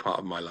you going to be part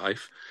of my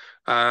life?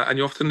 And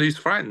you often lose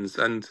friends.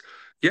 And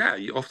yeah,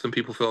 often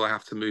people feel they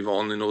have to move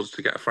on in order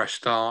to get a fresh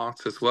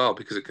start as well,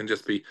 because it can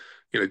just be,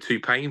 too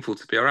painful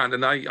to be around.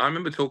 And I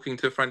remember talking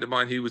to a friend of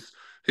mine who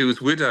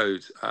was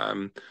widowed,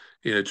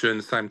 during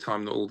the same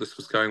time that all this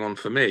was going on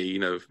for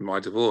me, my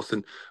divorce.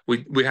 And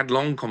we had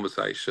long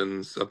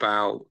conversations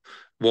about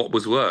what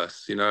was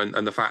worse,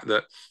 and the fact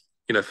that,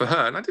 for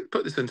her, and I didn't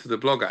put this into the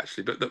blog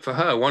actually, but that for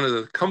her, one of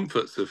the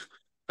comforts of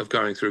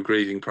going through a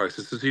grieving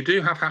process is you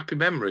do have happy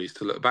memories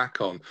to look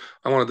back on.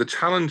 And one of the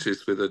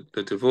challenges with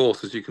a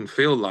divorce is you can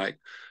feel like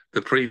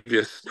the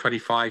previous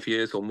 25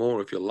 years or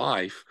more of your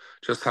life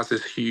just has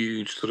this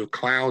huge sort of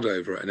cloud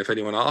over it. And if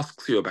anyone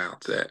asks you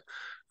about it,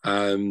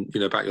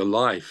 about your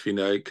life,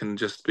 it can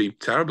just be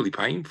terribly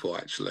painful,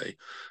 actually.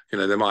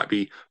 There might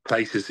be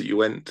places that you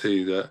went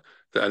to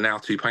that are now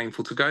too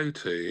painful to go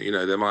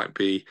to. There might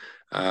be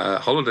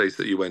holidays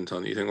that you went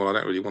on. You think, well, I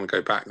don't really want to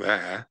go back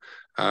there.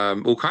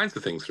 All kinds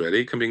of things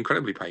really can be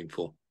incredibly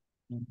painful.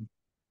 Mhm.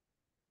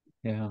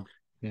 Yeah,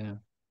 yeah.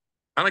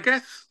 And I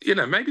guess,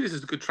 maybe this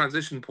is a good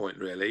transition point,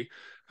 really,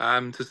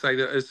 to say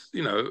that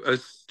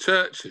as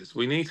churches,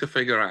 we need to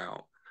figure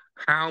out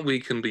how we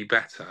can be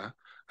better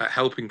at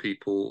helping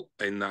people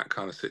in that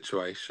kind of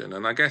situation.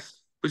 And I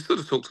guess we sort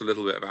of talked a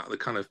little bit about the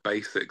kind of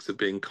basics of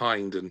being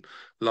kind and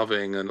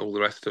loving and all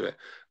the rest of it.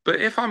 But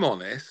if I'm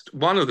honest,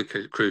 one of the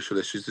crucial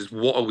issues is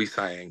what are we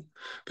saying?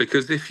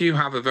 Because if you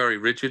have a very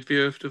rigid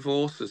view of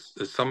divorce,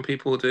 as some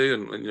people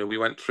do, and we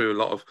went through a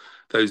lot of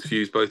those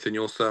views both in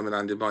your sermon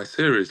and in my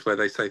series, where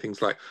they say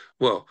things like,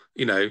 well,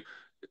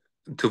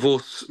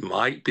 divorce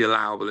might be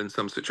allowable in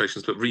some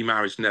situations, but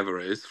remarriage never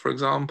is, for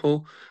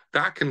example,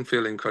 that can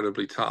feel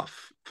incredibly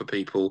tough for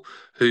people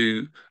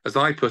who, as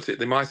I put it,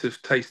 they might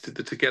have tasted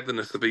the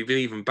togetherness of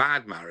even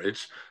bad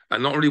marriage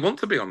and not really want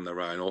to be on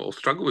their own or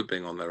struggle with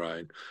being on their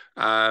own.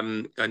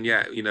 And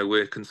yet,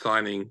 we're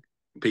consigning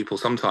people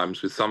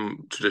sometimes with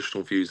some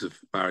traditional views of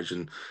marriage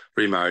and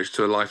remarriage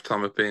to a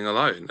lifetime of being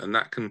alone, and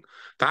that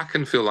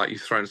can feel like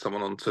you've thrown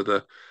someone onto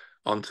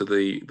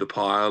the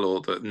pile, or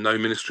that no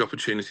ministry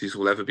opportunities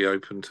will ever be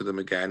open to them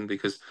again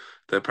because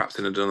they're perhaps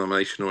in a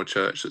denomination or a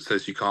church that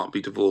says you can't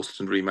be divorced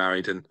and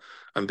remarried and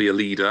be a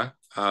leader.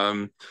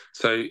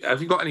 So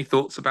have you got any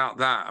thoughts about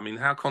that? I mean,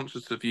 how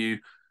conscious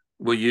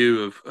were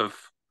you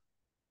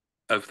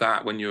of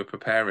that when you were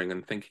preparing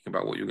and thinking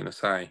about what you were going to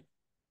say?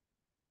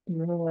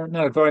 Yeah,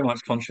 no, very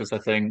much conscious, I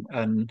think,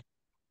 and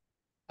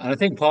I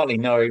think partly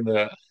knowing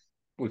that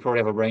we probably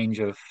have a range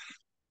of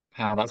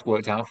how that's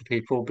worked out for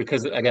people,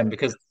 because again,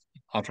 because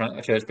our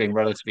church being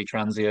relatively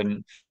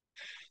transient,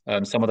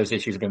 some of those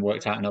issues have been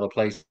worked out in other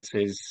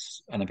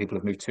places, and then people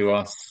have moved to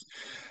us.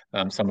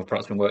 Some have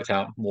perhaps been worked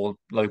out more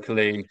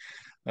locally.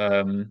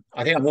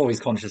 I think I'm always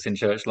conscious in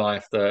church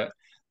life that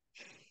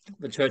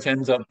the church can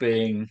end up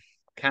being,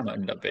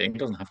 it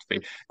doesn't have to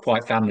be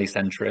quite family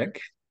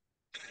centric,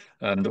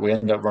 that we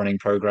end up running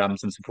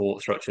programs and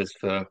support structures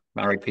for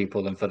married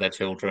people and for their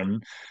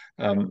children.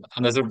 And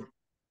there's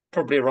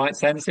probably a right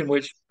sense in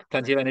which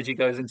plenty of energy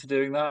goes into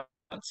doing that.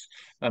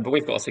 But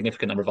we've got a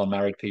significant number of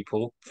unmarried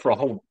people for a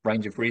whole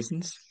range of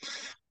reasons.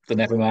 They're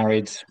never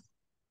married,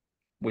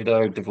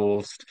 widowed,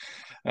 divorced,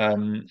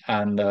 and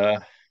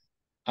the,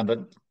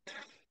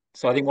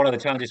 so I think one of the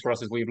challenges for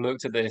us is we've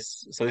looked at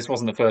this. So this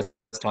wasn't the first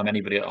time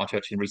anybody at our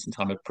church in recent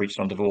time have preached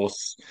on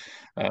divorce.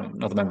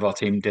 Another member of our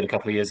team did a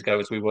couple of years ago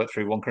as we worked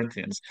through 1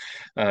 Corinthians.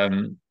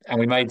 And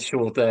we made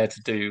sure we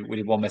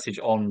did one message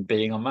on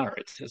being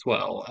unmarried as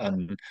well.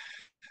 And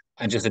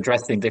just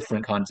addressing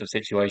different kinds of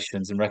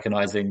situations and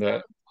recognizing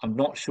that I'm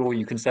not sure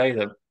you can say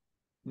that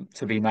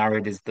to be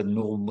married is the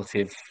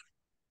normative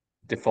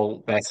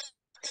default best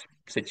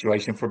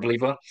situation for a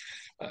believer.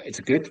 It's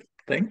a good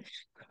thing,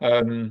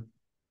 um,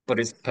 but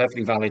it's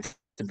perfectly valid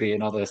to be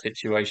in other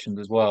situations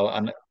as well.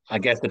 And I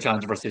guess the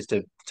challenge for us is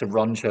to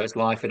run church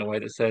life in a way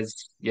that says,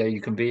 yeah, you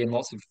can be in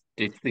lots of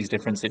these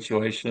different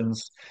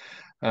situations.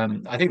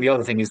 I think the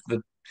other thing is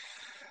that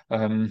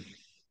um,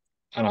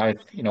 and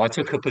I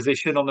took a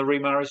position on the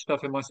remarriage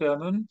stuff in my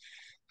sermon,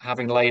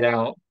 having laid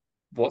out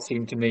what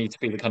seemed to me to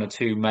be the kind of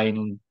two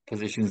main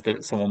positions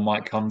that someone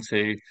might come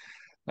to.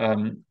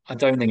 I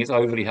don't think it's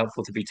overly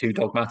helpful to be too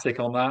dogmatic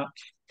on that.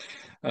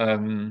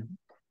 Um,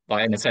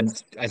 like in a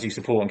sense, as you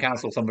support and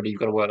counsel somebody, you've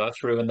got to work that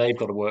through, and they've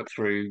got to work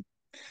through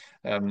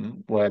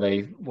where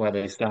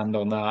they stand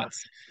on that.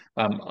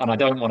 And I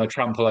don't want to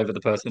trample over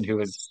the person who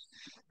has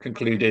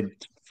concluded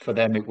for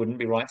them it wouldn't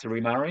be right to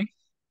remarry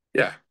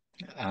Yeah,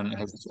 and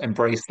has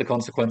embraced the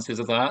consequences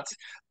of that.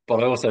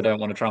 But I also don't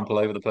want to trample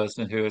over the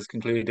person who has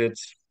concluded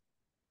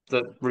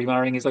that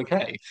remarrying is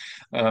okay.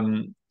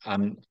 And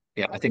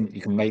yeah, I think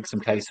you can make some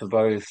case for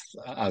both.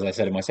 As I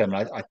said in my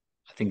sermon, I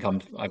think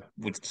I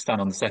would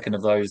stand on the second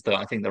of those, that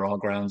I think there are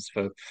grounds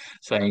for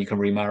saying you can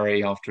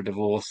remarry after a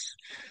divorce.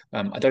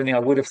 I don't think I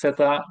would have said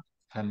that.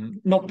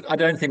 Not, I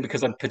don't think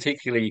because I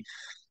particularly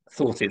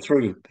thought it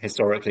through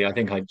historically. I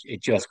think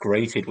it just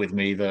grated with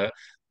me that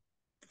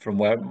from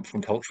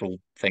cultural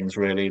things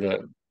really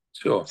that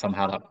sure.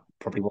 somehow that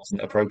probably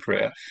wasn't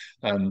appropriate.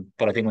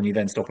 But I think when you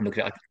then stop and look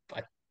at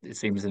it, it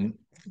seems and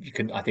you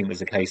can. I think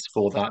there's a case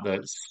for that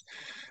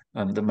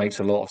that makes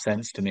a lot of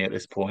sense to me at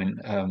this point.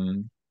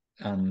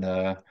 And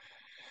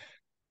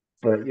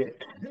but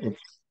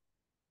it's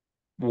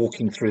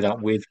walking through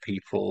that with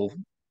people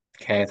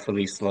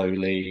carefully,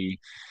 slowly,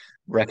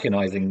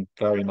 recognizing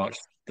very much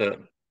that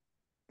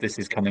this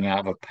is coming out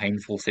of a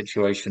painful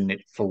situation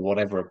for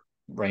whatever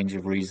range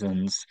of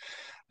reasons.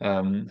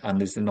 And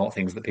these are not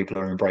things that people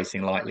are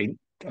embracing lightly.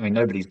 I mean,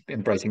 nobody's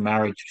embracing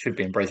marriage, should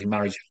be embracing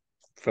marriage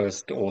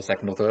first or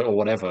second or third or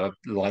whatever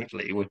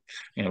lightly.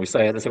 We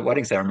say at this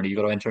wedding ceremony, you've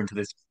got to enter into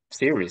this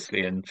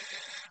seriously and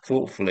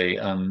thoughtfully.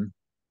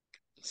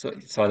 So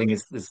I think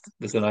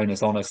there's an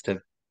onus on us to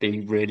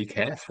be really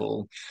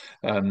careful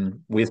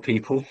with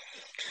people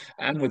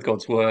and with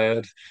God's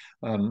word,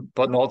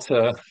 but not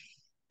to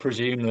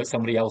presume that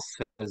somebody else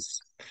has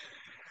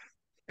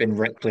been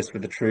reckless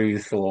with the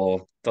truth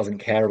or doesn't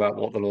care about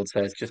what the Lord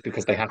says just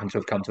because they happen to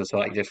have come to a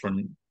slightly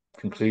different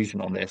conclusion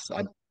on this.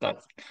 That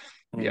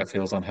Mm.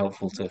 feels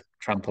unhelpful to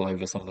trample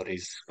over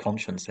somebody's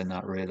conscience in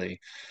that really.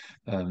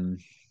 Um,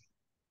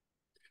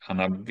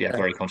 and I'm Yeah,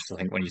 very conscious. I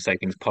think when you say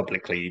things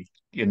publicly,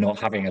 you're not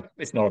having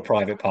it's not a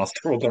private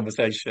pastoral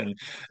conversation.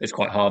 It's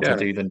quite hard to yeah.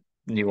 do the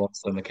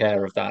nuance and the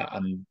care of that.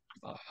 And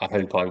I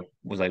hope I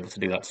was able to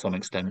do that to some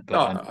extent, No,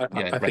 but I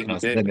I think you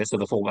recognize the did. limits of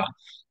the format.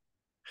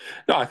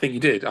 No, I think you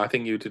did. I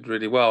think you did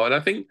really well. And I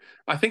think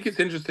it's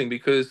interesting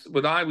because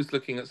when I was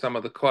looking at some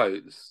of the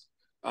quotes,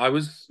 I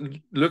was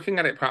looking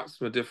at it perhaps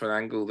from a different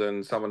angle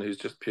than someone who's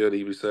just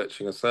purely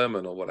researching a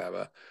sermon or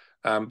whatever.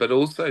 But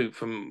also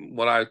from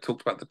what I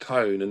talked about the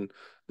tone and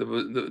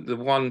the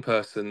one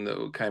person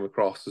that came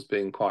across as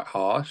being quite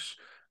harsh,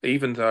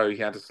 even though he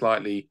had a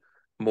slightly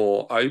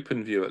more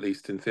open view, at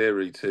least in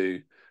theory,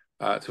 to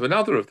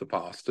another of the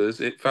pastors,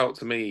 it felt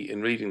to me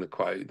in reading the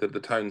quote that the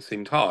tone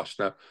seemed harsh.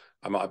 Now,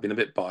 I might have been a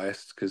bit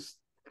biased because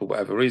for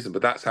whatever reason,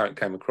 but that's how it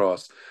came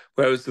across.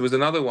 Whereas there was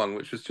another one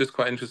which was just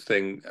quite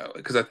interesting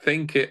because I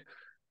think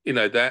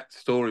that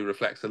story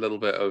reflects a little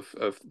bit of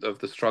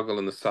the struggle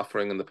and the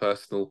suffering and the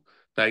personal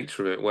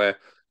nature of it. Where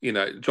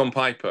John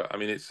Piper, I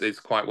mean, it's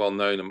quite well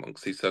known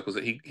amongst these circles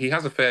that he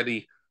has a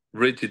fairly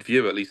rigid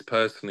view, at least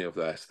personally, of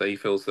this. That he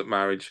feels that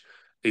marriage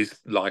is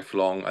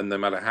lifelong, and no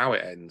matter how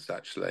it ends,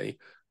 actually,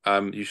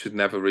 you should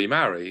never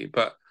remarry.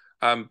 But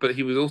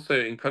he was also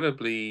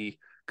incredibly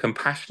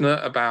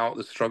compassionate about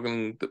the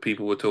struggling that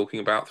people were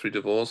talking about through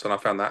divorce, and I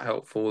found that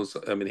helpful.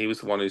 I mean, he was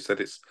the one who said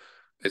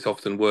it's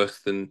often worse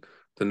than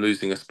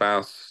losing a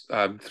spouse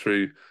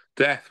through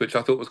death, which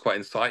I thought was quite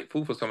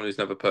insightful for someone who's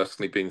never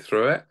personally been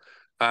through it.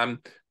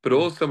 But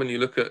Mm. also when you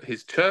look at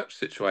his church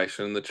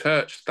situation and the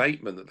church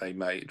statement that they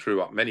made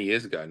drew up many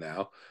years ago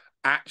now,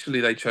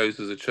 actually they chose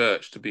as a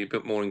church to be a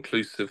bit more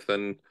inclusive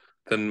than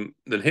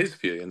his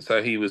view, and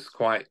so he was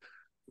quite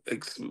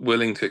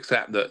willing to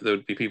accept that there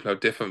would be people who have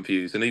different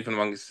views, and even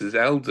amongst his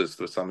elders,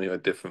 there were some who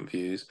had different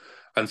views,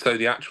 and so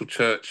the actual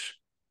church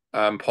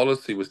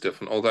policy was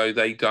different. Although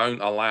they don't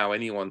allow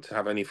anyone to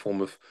have any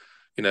form of,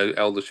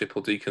 eldership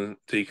or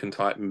deacon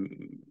type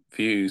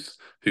views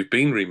who've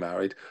been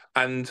remarried,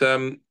 and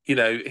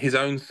his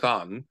own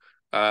son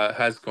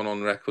has gone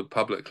on record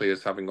publicly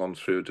as having gone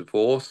through a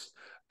divorce,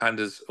 and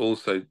has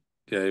also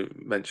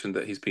mentioned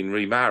that he's been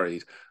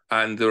remarried,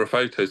 and there are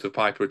photos of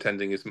Piper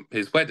attending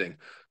his wedding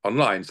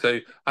online. So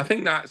I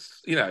think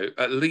that's,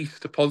 at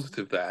least a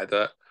positive there,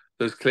 that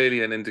there's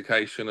clearly an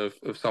indication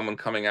of someone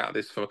coming at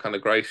this from a kind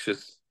of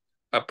gracious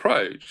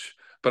approach.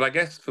 But I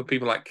guess for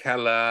people like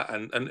Keller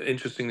and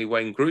interestingly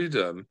Wayne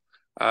Grudem,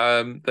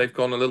 they've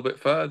gone a little bit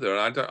further.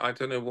 And I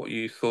don't know what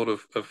you thought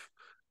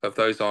of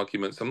those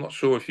arguments. I'm not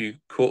sure if you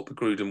caught the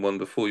Grudem one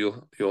before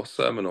your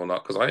sermon or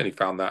not, because I only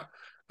found that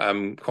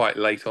quite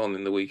late on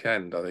in the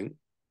weekend, I think.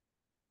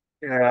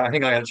 Yeah, I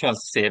think I had a chance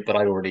to see it, but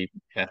I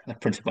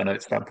printed my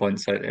notes at that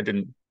point, so it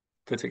didn't It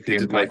particularly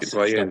didn't make impact its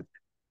way stuff.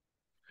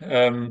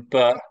 in.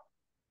 But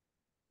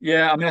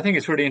yeah, I mean, I think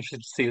it's really interesting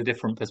to see the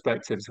different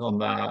perspectives on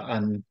that,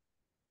 and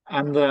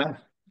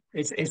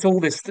it's all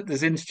this,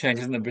 there's interchange,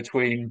 isn't there,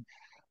 between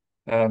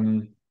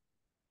um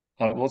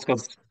what's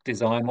God's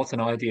design, what's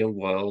an ideal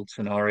world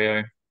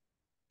scenario,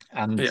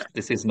 and Yeah.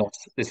 this is not,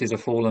 this is a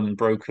fallen,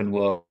 broken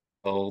world,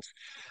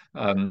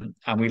 and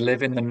we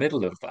live in the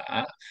middle of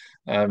that.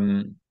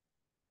 Um,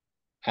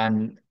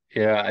 and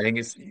yeah, I think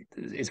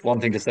it's one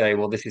thing to say,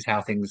 well, this is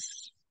how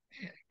things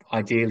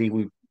ideally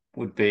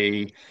would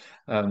be,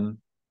 um,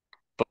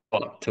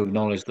 but to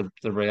acknowledge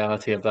the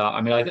reality of that.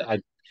 I mean, I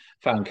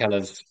found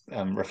Keller's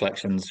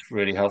reflections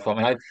really helpful.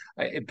 I mean,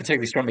 it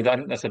particularly struck me that I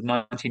think that's a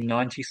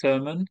 1990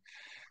 sermon.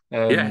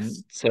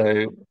 Yes.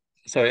 So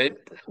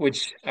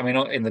which I mean,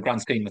 in the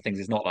grand scheme of things,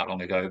 is not that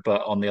long ago,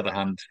 but on the other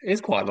hand, is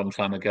quite a long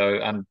time ago,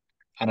 and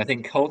I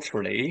think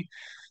culturally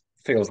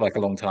feels like a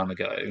long time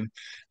ago,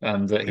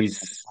 that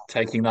he's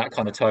taking that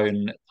kind of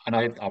tone. And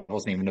I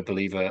wasn't even a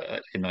believer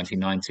in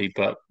 1990,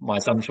 but my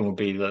assumption would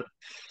be that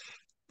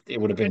that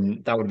would have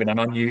been an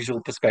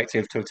unusual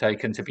perspective to have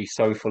taken, to be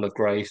so full of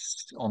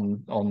grace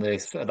on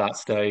this at that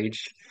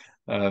stage.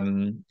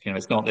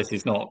 It's not, this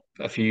is not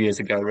a few years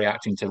ago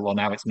reacting to, well,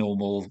 now it's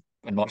normal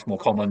and much more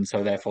common,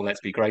 so therefore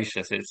let's be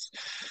gracious. It's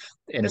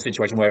in a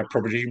situation where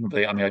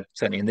presumably, I mean,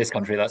 certainly in this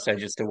country at that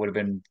stage, it still would have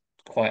been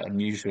quite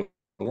unusual,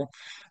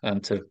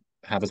 to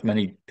have as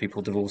many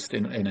people divorced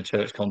in a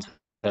church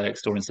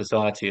context or in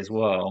society as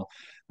well,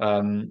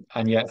 and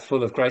yet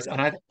full of grace.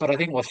 But I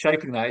think what's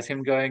shaping that is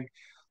him going,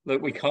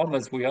 look, we come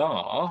as we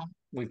are,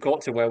 we've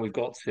got to where we've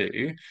got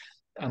to,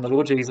 and the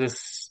Lord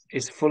Jesus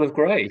is full of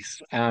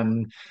grace,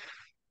 and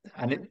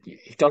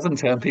it doesn't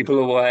turn people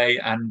away,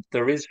 and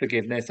there is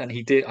forgiveness. And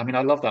he did. I mean,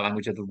 I love that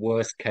language of the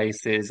worst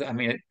cases. I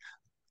mean,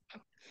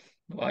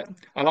 I,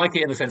 I like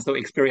it in the sense that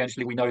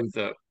experientially we know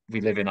that we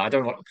live in. I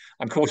don't want.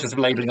 I'm cautious of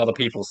labeling other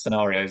people's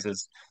scenarios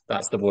as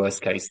that's the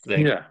worst case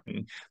thing. Yeah.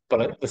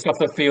 But the stuff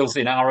that feels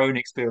in our own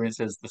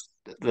experiences,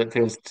 that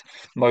feels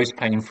most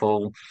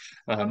painful,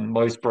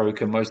 most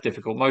broken, most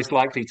difficult, most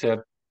likely to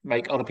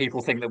make other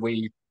people think that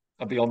we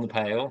are beyond the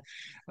pale.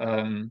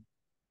 Um,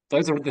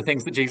 those are the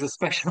things that Jesus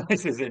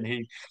specializes in.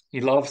 He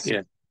loves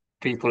Yeah.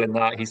 people in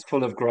that. He's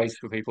full of grace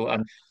for people,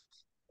 and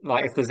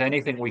like, if there's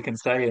anything we can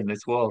say in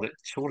this world,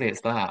 surely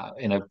it's that.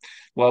 In a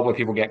world where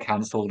people get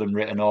cancelled and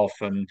written off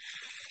and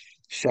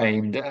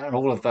shamed and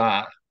all of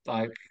that,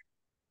 like,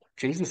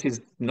 Jesus is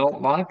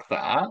not like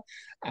that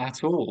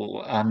at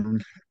all.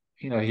 And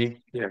Yeah.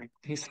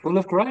 he's full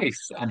of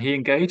grace, and he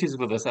engages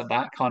with us at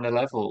that kind of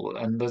level.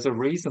 And there's a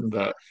reason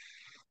that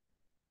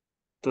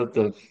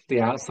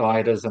the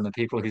outsiders and the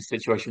people whose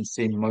situations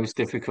seem most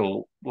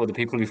difficult were the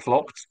people who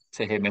flocked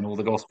to him in all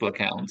the gospel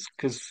accounts,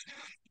 because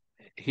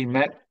he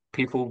met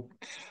people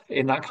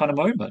in that kind of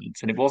moment.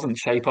 And it wasn't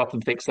shape up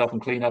and fix up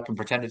and clean up and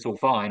pretend it's all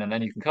fine and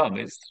then you can come.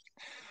 It's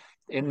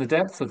in the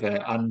depths of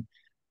it. And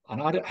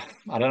I don't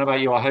know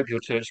about you. I hope your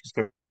church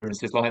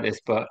experience is like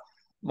this, but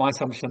my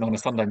assumption on a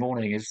Sunday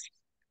morning is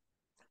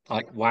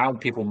like, wow,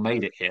 people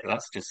made it here.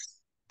 That's just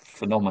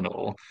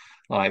phenomenal.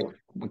 Like,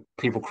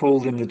 people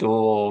crawled in the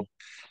door,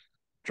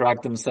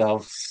 dragged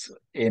themselves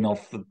in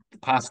off the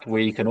past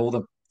week and all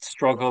the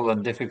struggle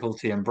and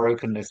difficulty and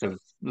brokenness of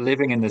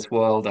living in this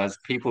world as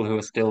people who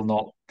are still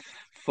not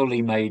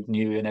fully made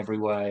new in every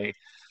way.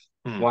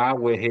 Hmm. While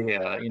we're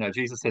here,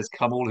 Jesus says,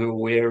 "Come, all who are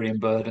weary and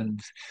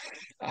burdened."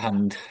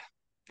 And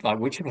like,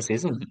 which of us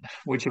isn't?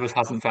 Which of us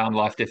hasn't found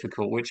life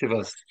difficult? Which of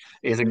us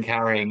isn't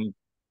carrying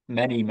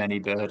many, many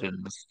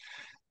burdens?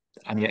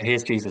 And yet,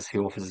 here's Jesus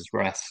who offers us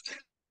rest.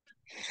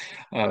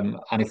 And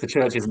if the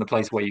church isn't a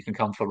place where you can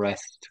come for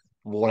rest,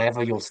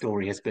 whatever your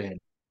story has been,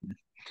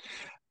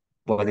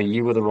 whether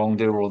you were the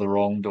wrongdoer or the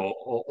wronged,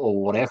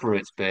 or whatever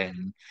it's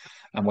been,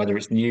 and whether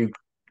it's new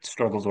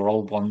struggles or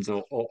old ones,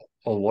 or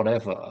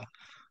whatever,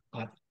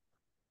 I,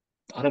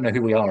 I don't know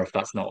who we are if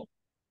that's not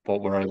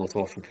what we're able to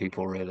offer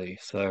people, really.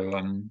 So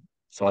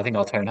I think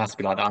our tone has to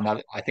be like that.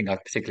 And I think I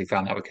particularly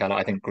found that with Keller.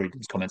 I think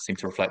Gruden's comments seem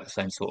to reflect the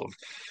same sort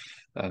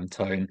of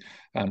tone.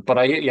 But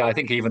I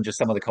think even just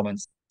some of the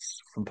comments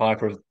from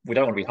Piper, we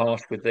don't want to be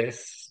harsh with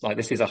this. Like,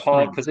 this is a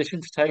hard Hmm.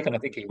 position to take, and I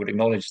think he would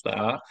acknowledge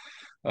that.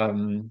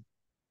 Um,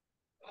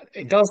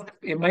 it does,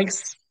 it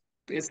makes,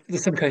 there's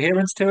some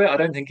coherence to it. I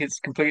don't think it's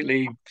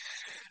completely,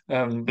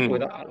 Hmm.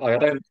 like, I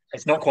don't,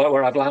 it's not quite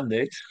where I've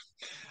landed.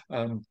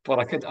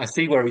 But I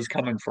see where he's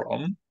coming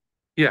from,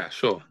 Yeah,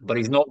 sure. but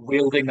he's not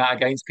wielding that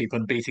against people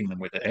and beating them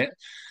with it.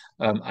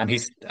 And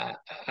he's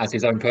as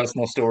his own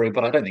personal story,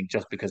 but I don't think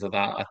just because of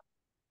that,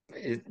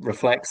 it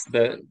reflects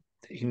that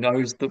he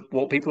knows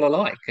what people are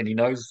like, and he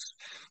knows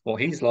what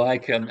he's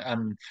like,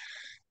 and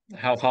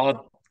how hard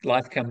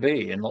life can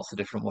be in lots of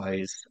different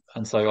ways.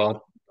 And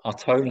so our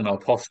tone and our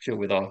posture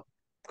with our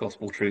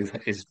gospel truth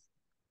is,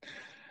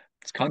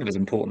 it's kind of as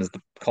important as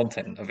the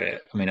content of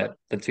it. I mean,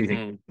 the two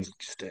things Hmm.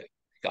 just, I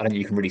don't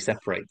think you can really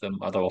separate them.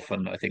 Although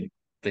often I think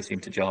they seem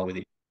to jar with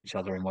each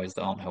other in ways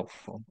that aren't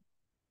helpful.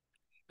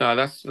 No,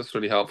 that's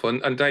really helpful.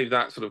 And Dave,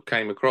 that sort of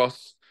came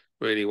across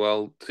really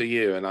well to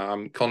you. And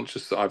I'm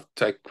conscious that I've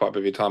taken quite a bit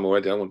of your time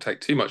already. I don't want to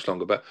take too much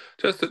longer, but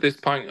just at this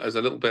point, as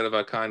a little bit of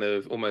a kind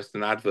of almost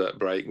an advert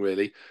break,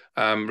 really,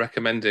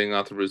 recommending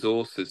other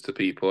resources to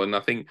people. And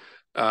I think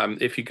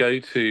if you go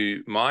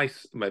to my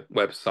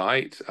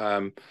website,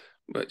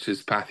 which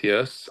is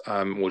Patheos,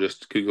 or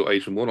just Google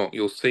Adrian Warnock,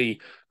 you'll see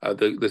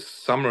the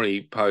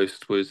summary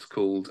post was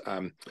called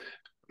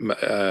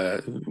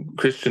uh,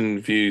 Christian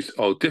views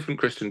or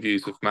different Christian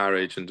views of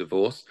marriage and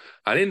divorce.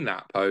 And in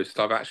that post,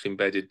 I've actually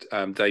embedded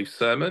Dave's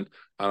sermon,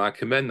 and I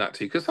commend that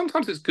to you because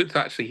sometimes it's good to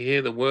actually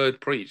hear the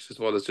word preached as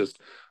well as just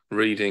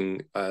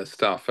reading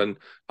stuff. And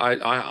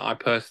I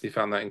personally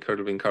found that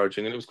incredibly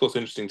encouraging. And it was, of course,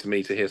 interesting to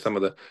me to hear some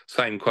of the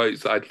same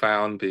quotes that I'd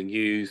found being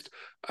used.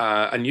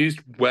 And used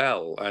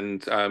well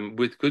and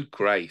with good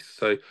grace.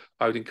 So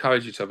I would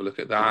encourage you to have a look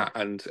at that.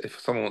 And if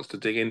someone wants to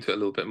dig into it a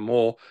little bit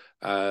more,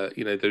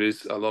 there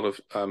is a lot of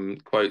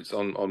quotes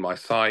on my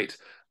site.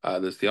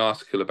 There's the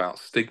article about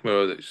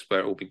stigma, that's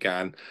where it all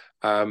began.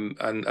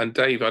 And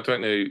Dave, I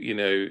don't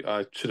know,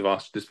 I should have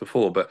asked you this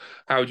before, but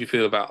how would you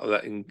feel about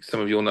letting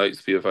some of your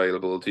notes be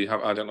available? Do you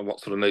have, I don't know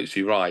what sort of notes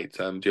you write.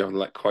 Do you have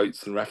like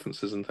quotes and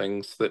references and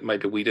things that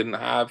maybe we didn't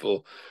have,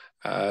 or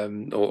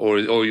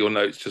your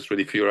notes just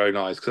really for your own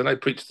eyes? Because I know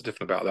preachers are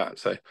different about that,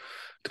 so it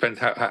depends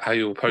how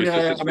you'll post this.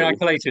 Yeah, It's I mean,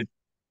 really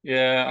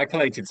I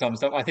collated some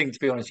stuff. I think, to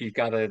be honest, you've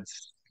gathered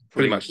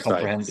pretty pretty much the same. Yeah.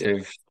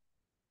 comprehensive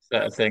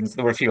set of things.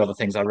 There were a few other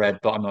things I read,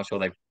 but I'm not sure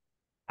they've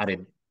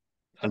added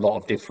a lot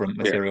of different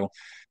Yeah. material.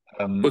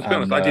 Well, to be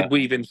honest, And I did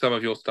weave in some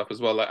of your stuff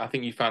as well. Like I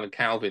think you found a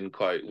Calvin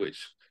quote,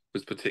 which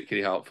was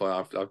particularly helpful.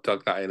 I've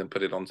dug that in and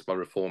put it onto my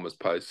Reformers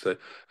post. So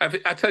I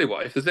tell you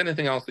what, if there's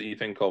anything else that you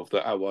think of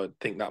that I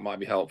think that might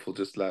be helpful,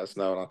 just let us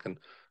know and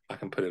I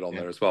can put it on yeah,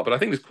 there as well. But I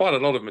think there's quite a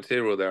lot of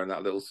material there in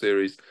that little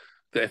series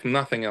that, if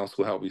nothing else,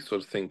 will help you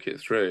sort of think it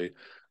through.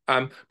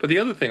 But the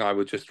other thing I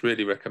would just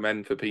really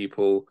recommend for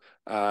people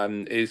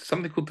is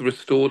something called the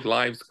Restored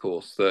Lives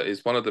course. That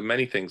is one of the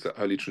many things that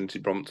Holy Trinity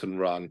Brompton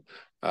run.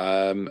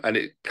 And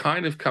it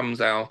kind of comes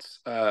out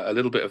a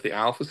little bit of the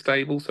Alpha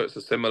stable, so it's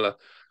a similar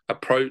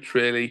approach,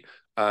 really.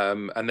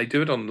 And they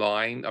do it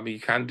online. I mean,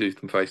 you can do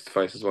them face to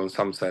face as well in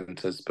some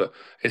centres, but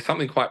it's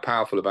something quite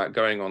powerful about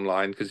going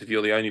online because if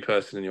you're the only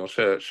person in your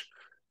church,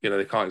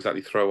 they can't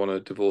exactly throw on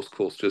a divorce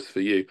course just for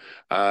you.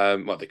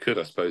 Well, they could,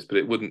 I suppose, but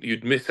it wouldn't.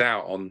 You'd miss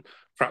out on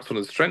perhaps one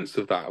of the strengths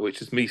of that,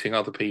 which is meeting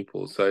other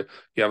people. So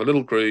you have a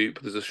little group.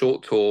 There's a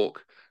short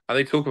talk and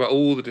they talk about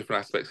all the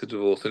different aspects of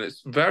divorce, and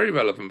it's very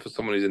relevant for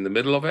someone who's in the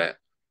middle of it,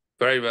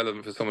 very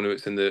relevant for someone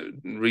who's in the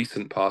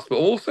recent past, but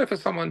also for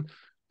someone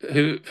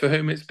for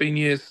whom it's been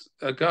years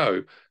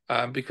ago.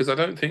 Because I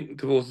don't think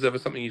divorce is ever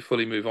something you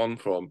fully move on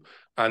from,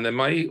 and there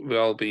may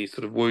well be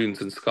sort of wounds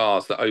and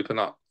scars that open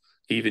up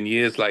even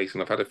years later.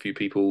 And I've had a few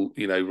people,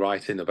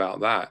 write in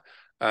about that.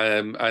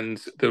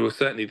 And there was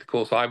certainly the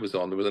course I was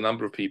on. There was a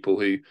number of people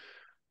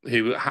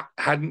who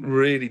hadn't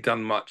really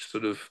done much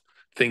sort of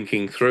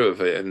thinking through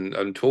of it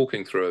and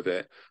talking through of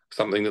it,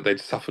 something that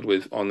they'd suffered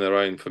with on their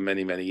own for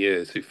many, many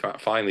years, who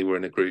finally were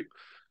in a group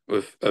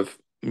of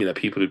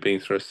people who'd been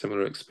through a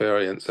similar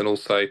experience, and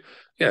also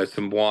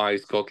some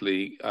wise,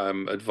 godly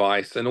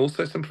advice, and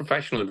also some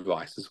professional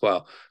advice as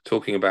well,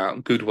 talking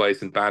about good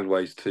ways and bad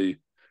ways to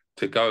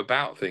go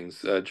about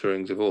things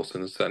during divorce,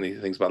 and certainly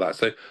things about that.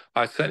 So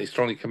I certainly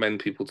strongly commend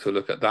people to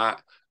look at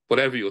that,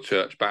 whatever your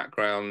church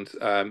background,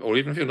 or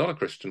even if you're not a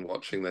Christian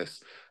watching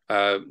this.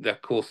 Their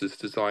course is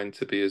designed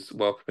to be as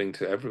welcoming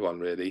to everyone,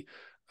 really,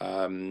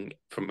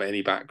 from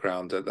any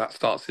background. That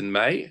starts in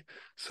May,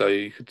 so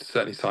you could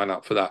certainly sign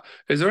up for that.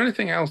 Is there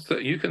anything else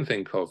that you can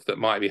think of that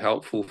might be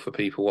helpful for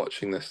people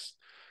watching this?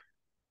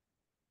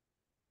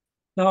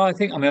 no, I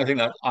think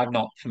that I'm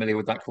not familiar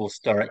with that course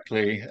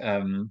directly.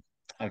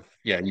 I've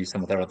used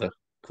some of their other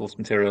course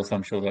materials, so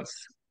I'm sure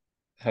that's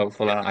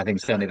helpful. Yeah. And I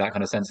think certainly that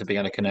kind of sense of being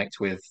able to connect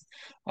with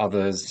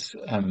others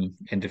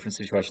in different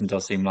situations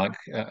does seem like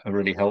a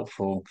really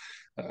helpful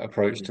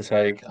approach to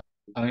take.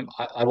 I mean,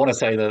 I want to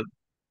say that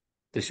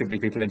there should be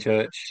people in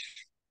church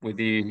with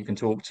you who can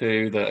talk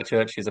to, that a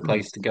church is a Mm.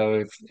 place to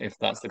go if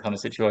that's the kind of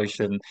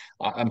situation.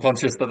 I'm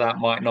conscious that that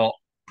might not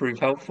prove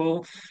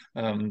helpful,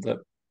 that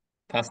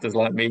pastors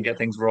like me get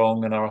things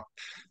wrong and are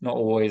not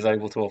always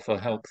able to offer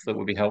help that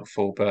would be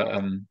helpful, but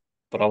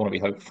I want to be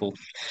hopeful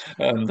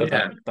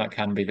Yeah. that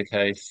can be the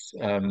case.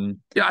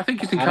 Yeah, I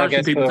think it's And I encouraging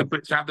guess people for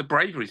to have the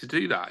bravery to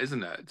do that,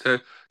 isn't it?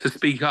 To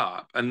speak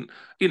up, and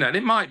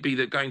it might be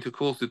that going to a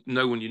course with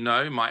no one you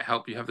know might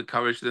help you have the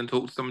courage to then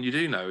talk to someone you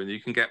do know, and you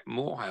can get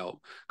more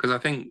help. Because I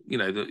think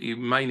that you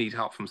may need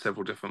help from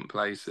several different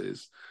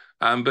places.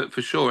 But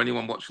for sure,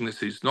 anyone watching this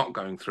who's not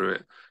going through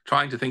it,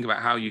 trying to think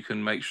about how you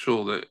can make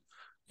sure that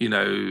you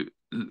know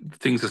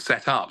things are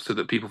set up so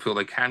that people feel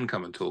they can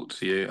come and talk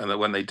to you, and that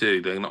when they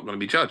do, they're not going to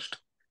be judged.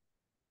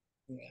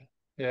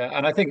 yeah,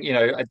 and I think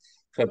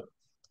for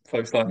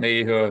folks like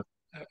me who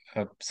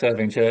are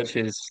serving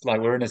churches,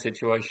 like we're in a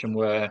situation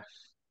where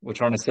we're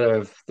trying to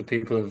serve the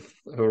people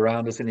who are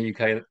around us in the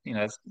UK.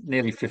 It's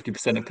nearly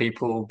 50% of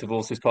people,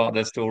 divorce is part of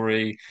their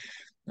story.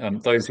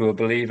 Those who are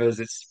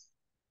believers, it's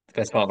the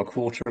best part of a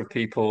quarter of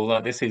people.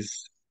 Like this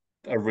is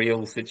a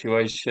real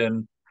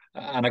situation.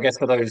 And I guess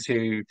for those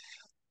who,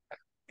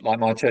 like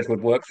my church,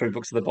 would work through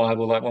books of the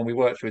Bible, like when we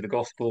work through the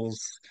Gospels,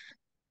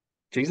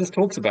 Jesus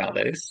talks about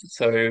this.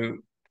 So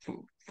if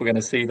we're going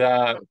to see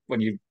that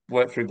when you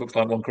work through books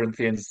like 1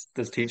 Corinthians,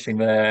 there's teaching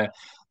there.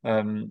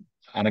 Um,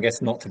 and I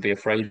guess not to be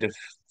afraid of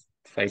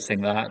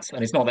facing that.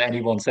 And it's not that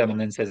any one sermon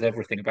then says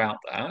everything about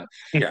that.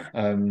 Yeah,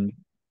 Um,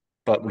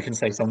 but we can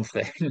say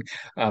something.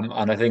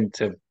 And I think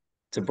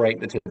to break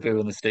the taboo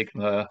and the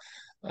stigma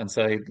and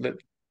say, look,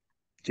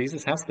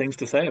 Jesus has things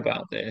to say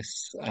about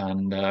this,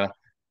 and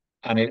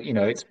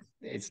it,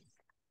 it's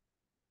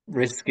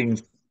risking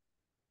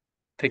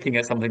picking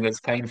at something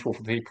that's painful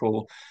for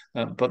people,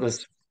 but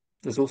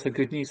there's also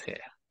good news here,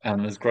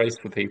 and there's grace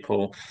for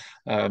people,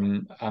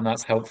 and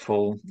that's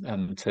helpful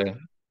to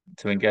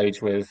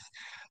engage with,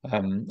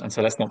 and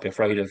so let's not be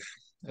afraid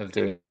of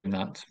doing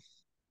that.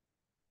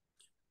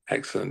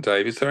 excellent,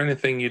 Dave. Is there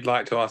anything you'd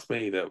like to ask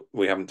me that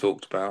we haven't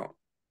talked about?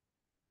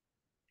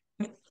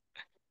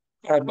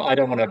 I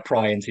don't want to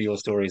pry into your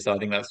story, so I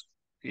think that's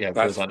yeah, feels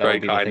That's like that very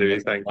would be the kind thing of that you.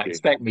 someone Thank might you.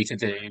 expect me to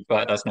do,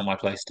 but that's not my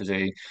place to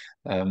do.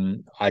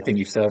 I think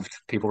you've served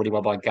people really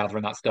well by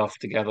gathering that stuff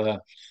together,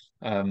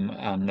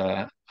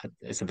 and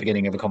it's the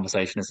beginning of a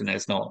conversation, isn't it?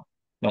 It's not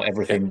Yeah.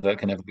 everything that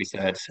can ever be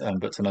said,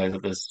 but to know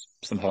that there's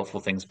some helpful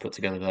things put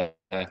together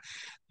there,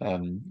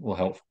 will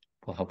help.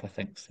 Will help, I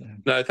think. So.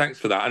 No, thanks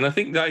for that. And I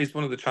think that is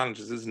one of the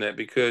challenges, isn't it?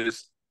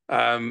 Because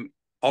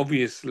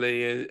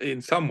obviously,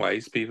 in some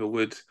ways, people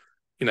would,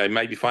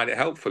 maybe find it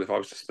helpful if I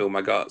was to spill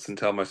my guts and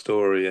tell my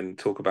story and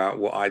talk about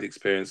what I'd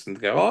experienced and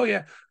go, oh,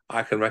 yeah,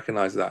 I can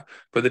recognize that.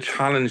 But the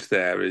challenge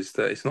there is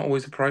that it's not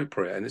always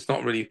appropriate and it's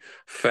not really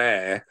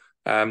fair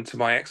to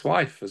my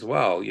ex-wife as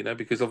well,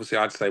 because obviously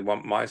I'd say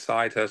one, my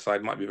side, her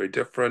side might be very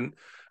different.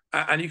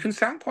 And you can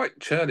sound quite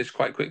churlish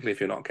quite quickly if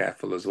you're not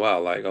careful as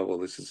well. Like, oh, well,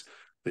 this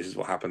is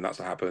what happened, that's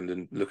what happened,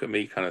 and look at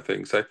me kind of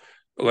thing. So,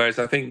 whereas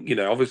I think,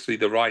 obviously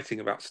the writing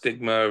about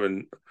stigma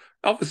and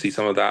obviously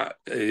some of that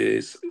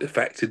is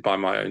affected by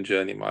my own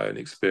journey, my own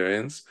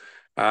experience.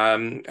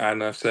 And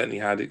I've certainly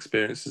had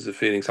experiences of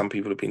feeling some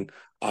people have been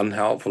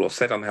unhelpful or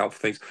said unhelpful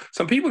things.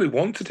 Some people who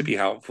wanted to be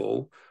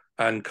helpful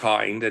and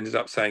kind ended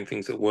up saying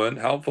things that weren't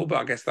helpful, but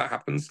I guess that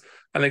happens.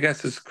 And I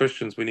guess as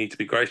Christians, we need to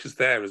be gracious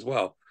there as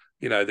well.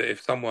 That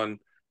if someone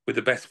with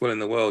the best will in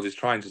the world is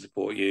trying to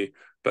support you,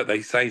 but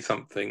they say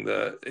something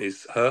that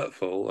is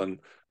hurtful and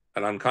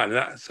unkind. And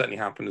that certainly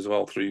happened as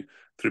well through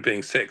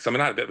being sick. So I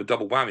mean, I had a bit of a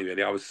double whammy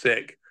really. I was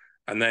sick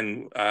and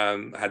then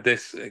had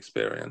this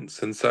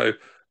experience, and so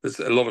there's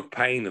a lot of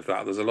pain of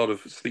that. There's a lot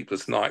of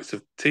sleepless nights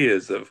of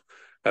tears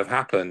have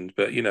happened,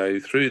 but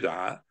through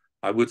that,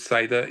 I would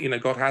say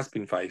that God has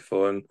been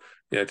faithful, and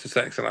to a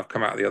certain extent, I've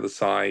come out the other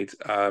side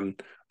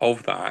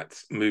of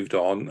that, moved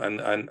on,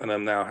 and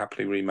I'm now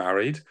happily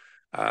remarried.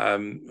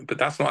 But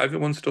that's not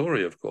everyone's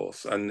story, of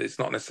course, and it's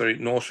not necessarily,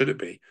 nor should it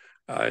be.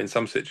 In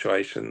some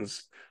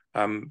situations,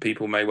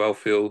 people may well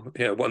feel,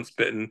 once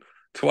bitten,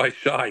 twice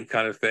shy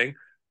kind of thing,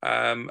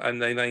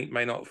 and they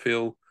may not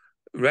feel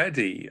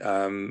ready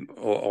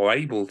or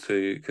able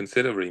to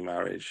consider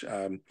remarriage.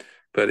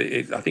 But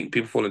I think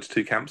people fall into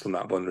two camps on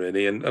that one,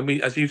 really. And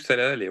we, as you've said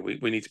earlier,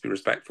 we need to be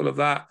respectful of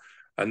that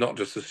and not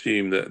just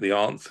assume that the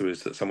answer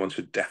is that someone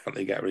should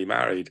definitely get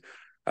remarried,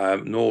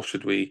 nor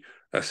should we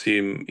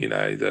assume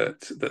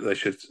that they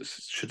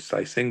should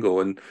stay single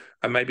and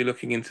maybe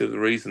looking into the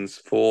reasons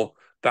for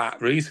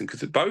that reason,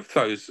 because both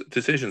those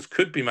decisions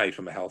could be made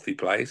from a healthy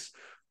place,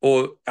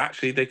 or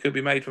actually they could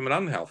be made from an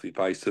unhealthy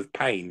place of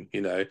pain.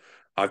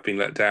 I've been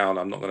let down,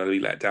 I'm not going to be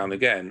let down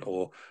again,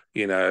 or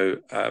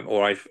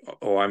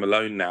or I'm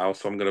alone now,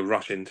 so I'm going to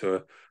rush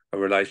into a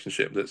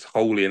relationship that's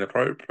wholly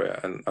inappropriate.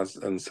 And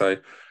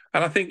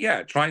I think,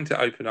 yeah, trying to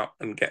open up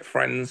and get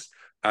friends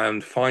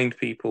and find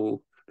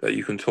people that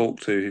you can talk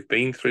to who've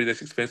been through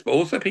this experience, but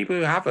also people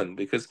who haven't,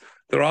 because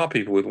there are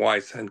people with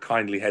wise and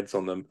kindly heads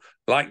on them,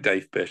 like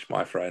Dave Bish,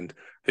 my friend,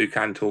 who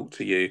can talk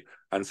to you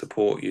and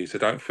support you. So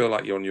don't feel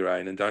like you're on your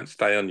own and don't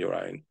stay on your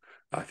own.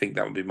 I think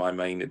that would be my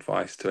main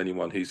advice to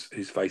anyone who's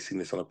facing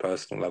this on a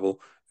personal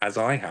level, as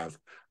I have.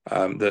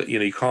 That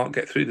you can't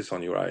get through this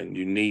on your own.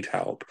 You need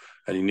help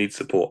and you need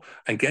support,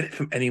 and get it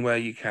from anywhere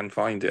you can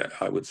find it,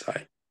 I would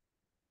say.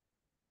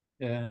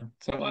 Yeah.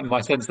 So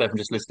my sense there from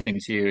just listening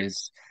to you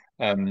is,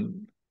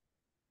 um,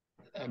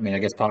 I mean, I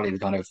guess partly the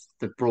kind of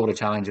the broader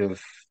challenge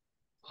of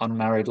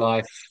unmarried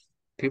life.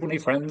 People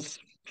need friends,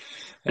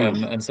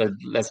 Mm. and so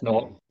let's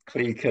not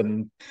clique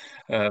and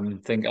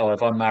think, oh,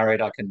 if I'm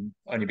married, I can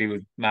only be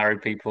with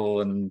married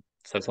people, and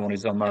so someone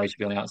who's unmarried should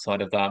be on the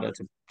outside of that. But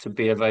to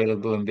be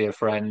available and be a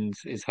friend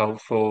is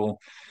helpful,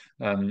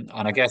 and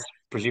I guess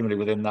presumably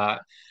within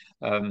that,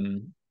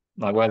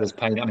 like where there's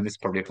pain. I mean, this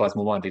probably applies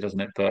more widely, doesn't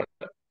it? But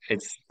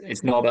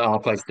it's not our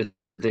place to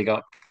dig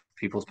up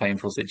people's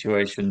painful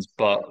situations,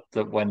 but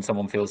that when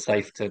someone feels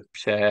safe to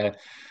share,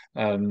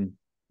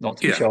 not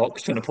to be Yeah.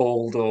 shocked and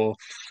appalled, or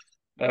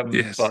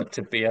Yes. but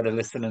to be able to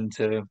listen and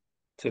to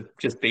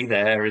just be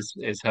there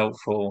is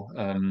helpful,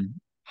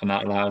 and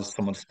that allows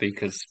someone to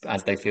speak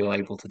as they feel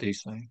able to do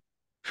so.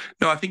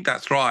 No, I think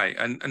that's right.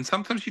 And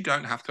sometimes you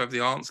don't have to have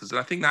the answers. And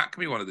I think that can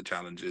be one of the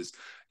challenges.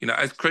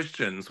 As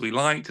Christians, we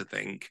like to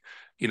think,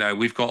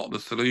 we've got the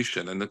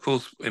solution. And of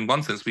course, in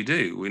one sense, we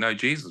do. We know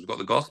Jesus, we've got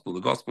the gospel.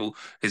 The gospel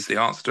is the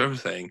answer to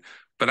everything.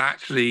 But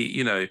actually,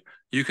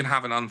 you can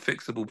have an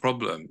unfixable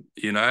problem,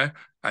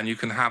 and you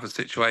can have a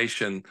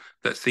situation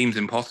that seems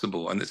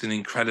impossible and it's an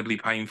incredibly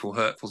painful,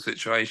 hurtful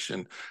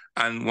situation.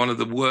 And one of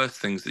the worst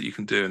things that you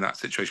can do in that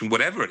situation,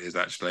 whatever it is,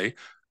 actually,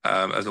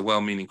 as a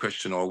well-meaning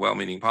Christian or a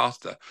well-meaning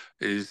pastor,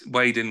 is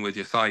wade in with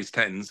your size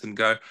tens and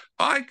go,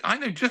 I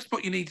know just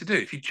what you need to do.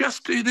 If you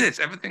just do this,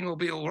 everything will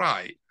be all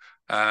right.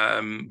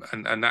 And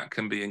that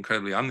can be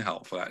incredibly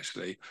unhelpful,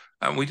 actually.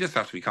 And we just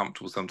have to be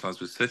comfortable sometimes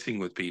with sitting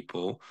with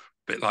people,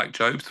 a bit like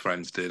Job's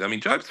friends did. I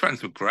mean, Job's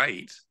friends were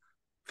great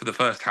for the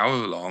first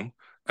however long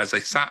as they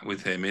sat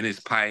with him in his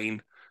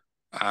pain.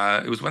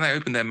 It was when they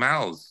opened their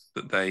mouths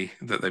that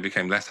they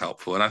became less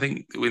helpful. And I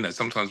think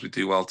sometimes we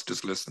do well to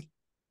just listen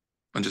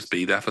and just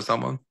be there for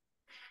someone.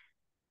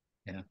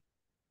 Yeah,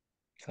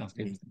 sounds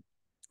good.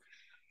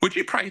 Would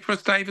you pray for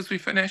us, Dave, as we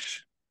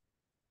finish?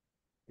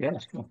 Yeah,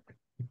 sure.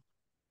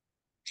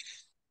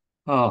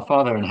 Oh,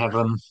 Father in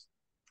heaven,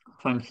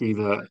 thank you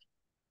that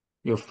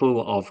you're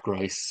full of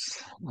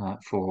grace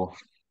for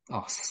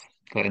us.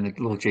 That in the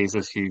Lord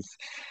Jesus, you've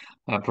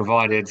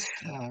provided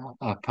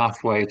a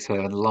pathway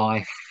to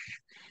life,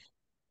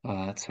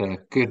 to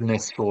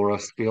goodness for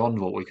us beyond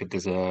what we could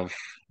deserve.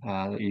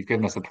 That you've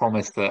given us a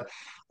promise that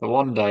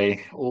one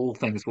day all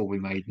things will be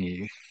made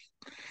new.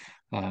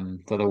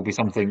 That there will be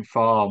something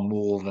far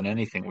more than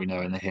anything we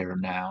know in the here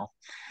and now.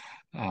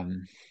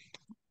 Um,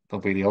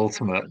 there'll be the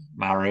ultimate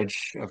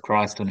marriage of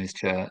Christ and his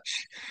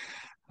church.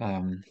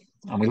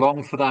 And we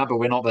long for that, but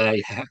we're not there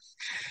yet.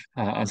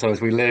 And so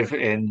as we live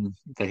in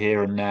the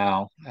here and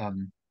now,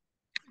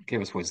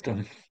 give us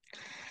wisdom,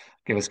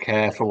 give us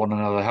care for one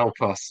another, help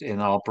us in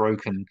our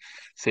broken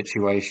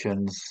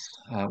situations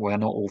where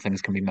not all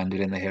things can be mended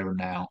in the here and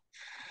now,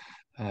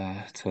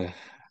 to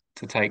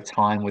take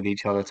time with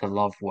each other, to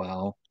love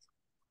well,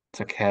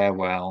 to care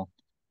well,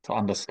 to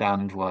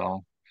understand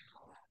well,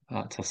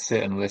 to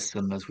sit and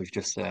listen, as we've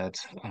just said.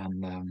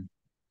 And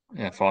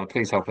yeah, Father,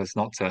 please help us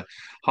not to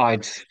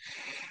hide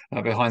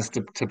behind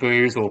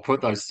taboos or put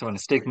those sort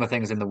of stigma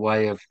things in the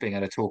way of being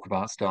able to talk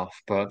about stuff,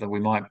 but that we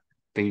might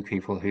be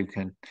people who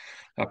can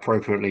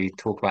appropriately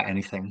talk about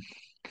anything,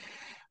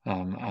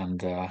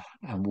 and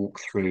walk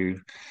through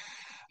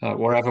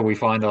wherever we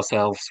find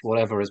ourselves,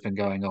 whatever has been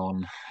going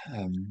on,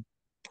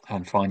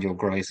 and find your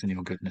grace and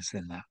your goodness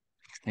in that.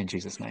 In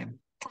Jesus' name,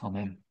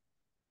 Amen.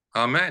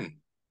 Amen.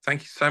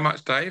 Thank you so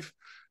much, Dave.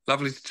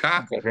 Lovely to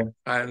chat. Thanks, Adrian.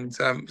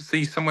 And see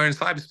you somewhere in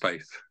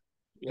cyberspace.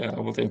 Yeah, I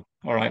will do.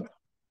 All right.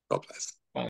 God bless.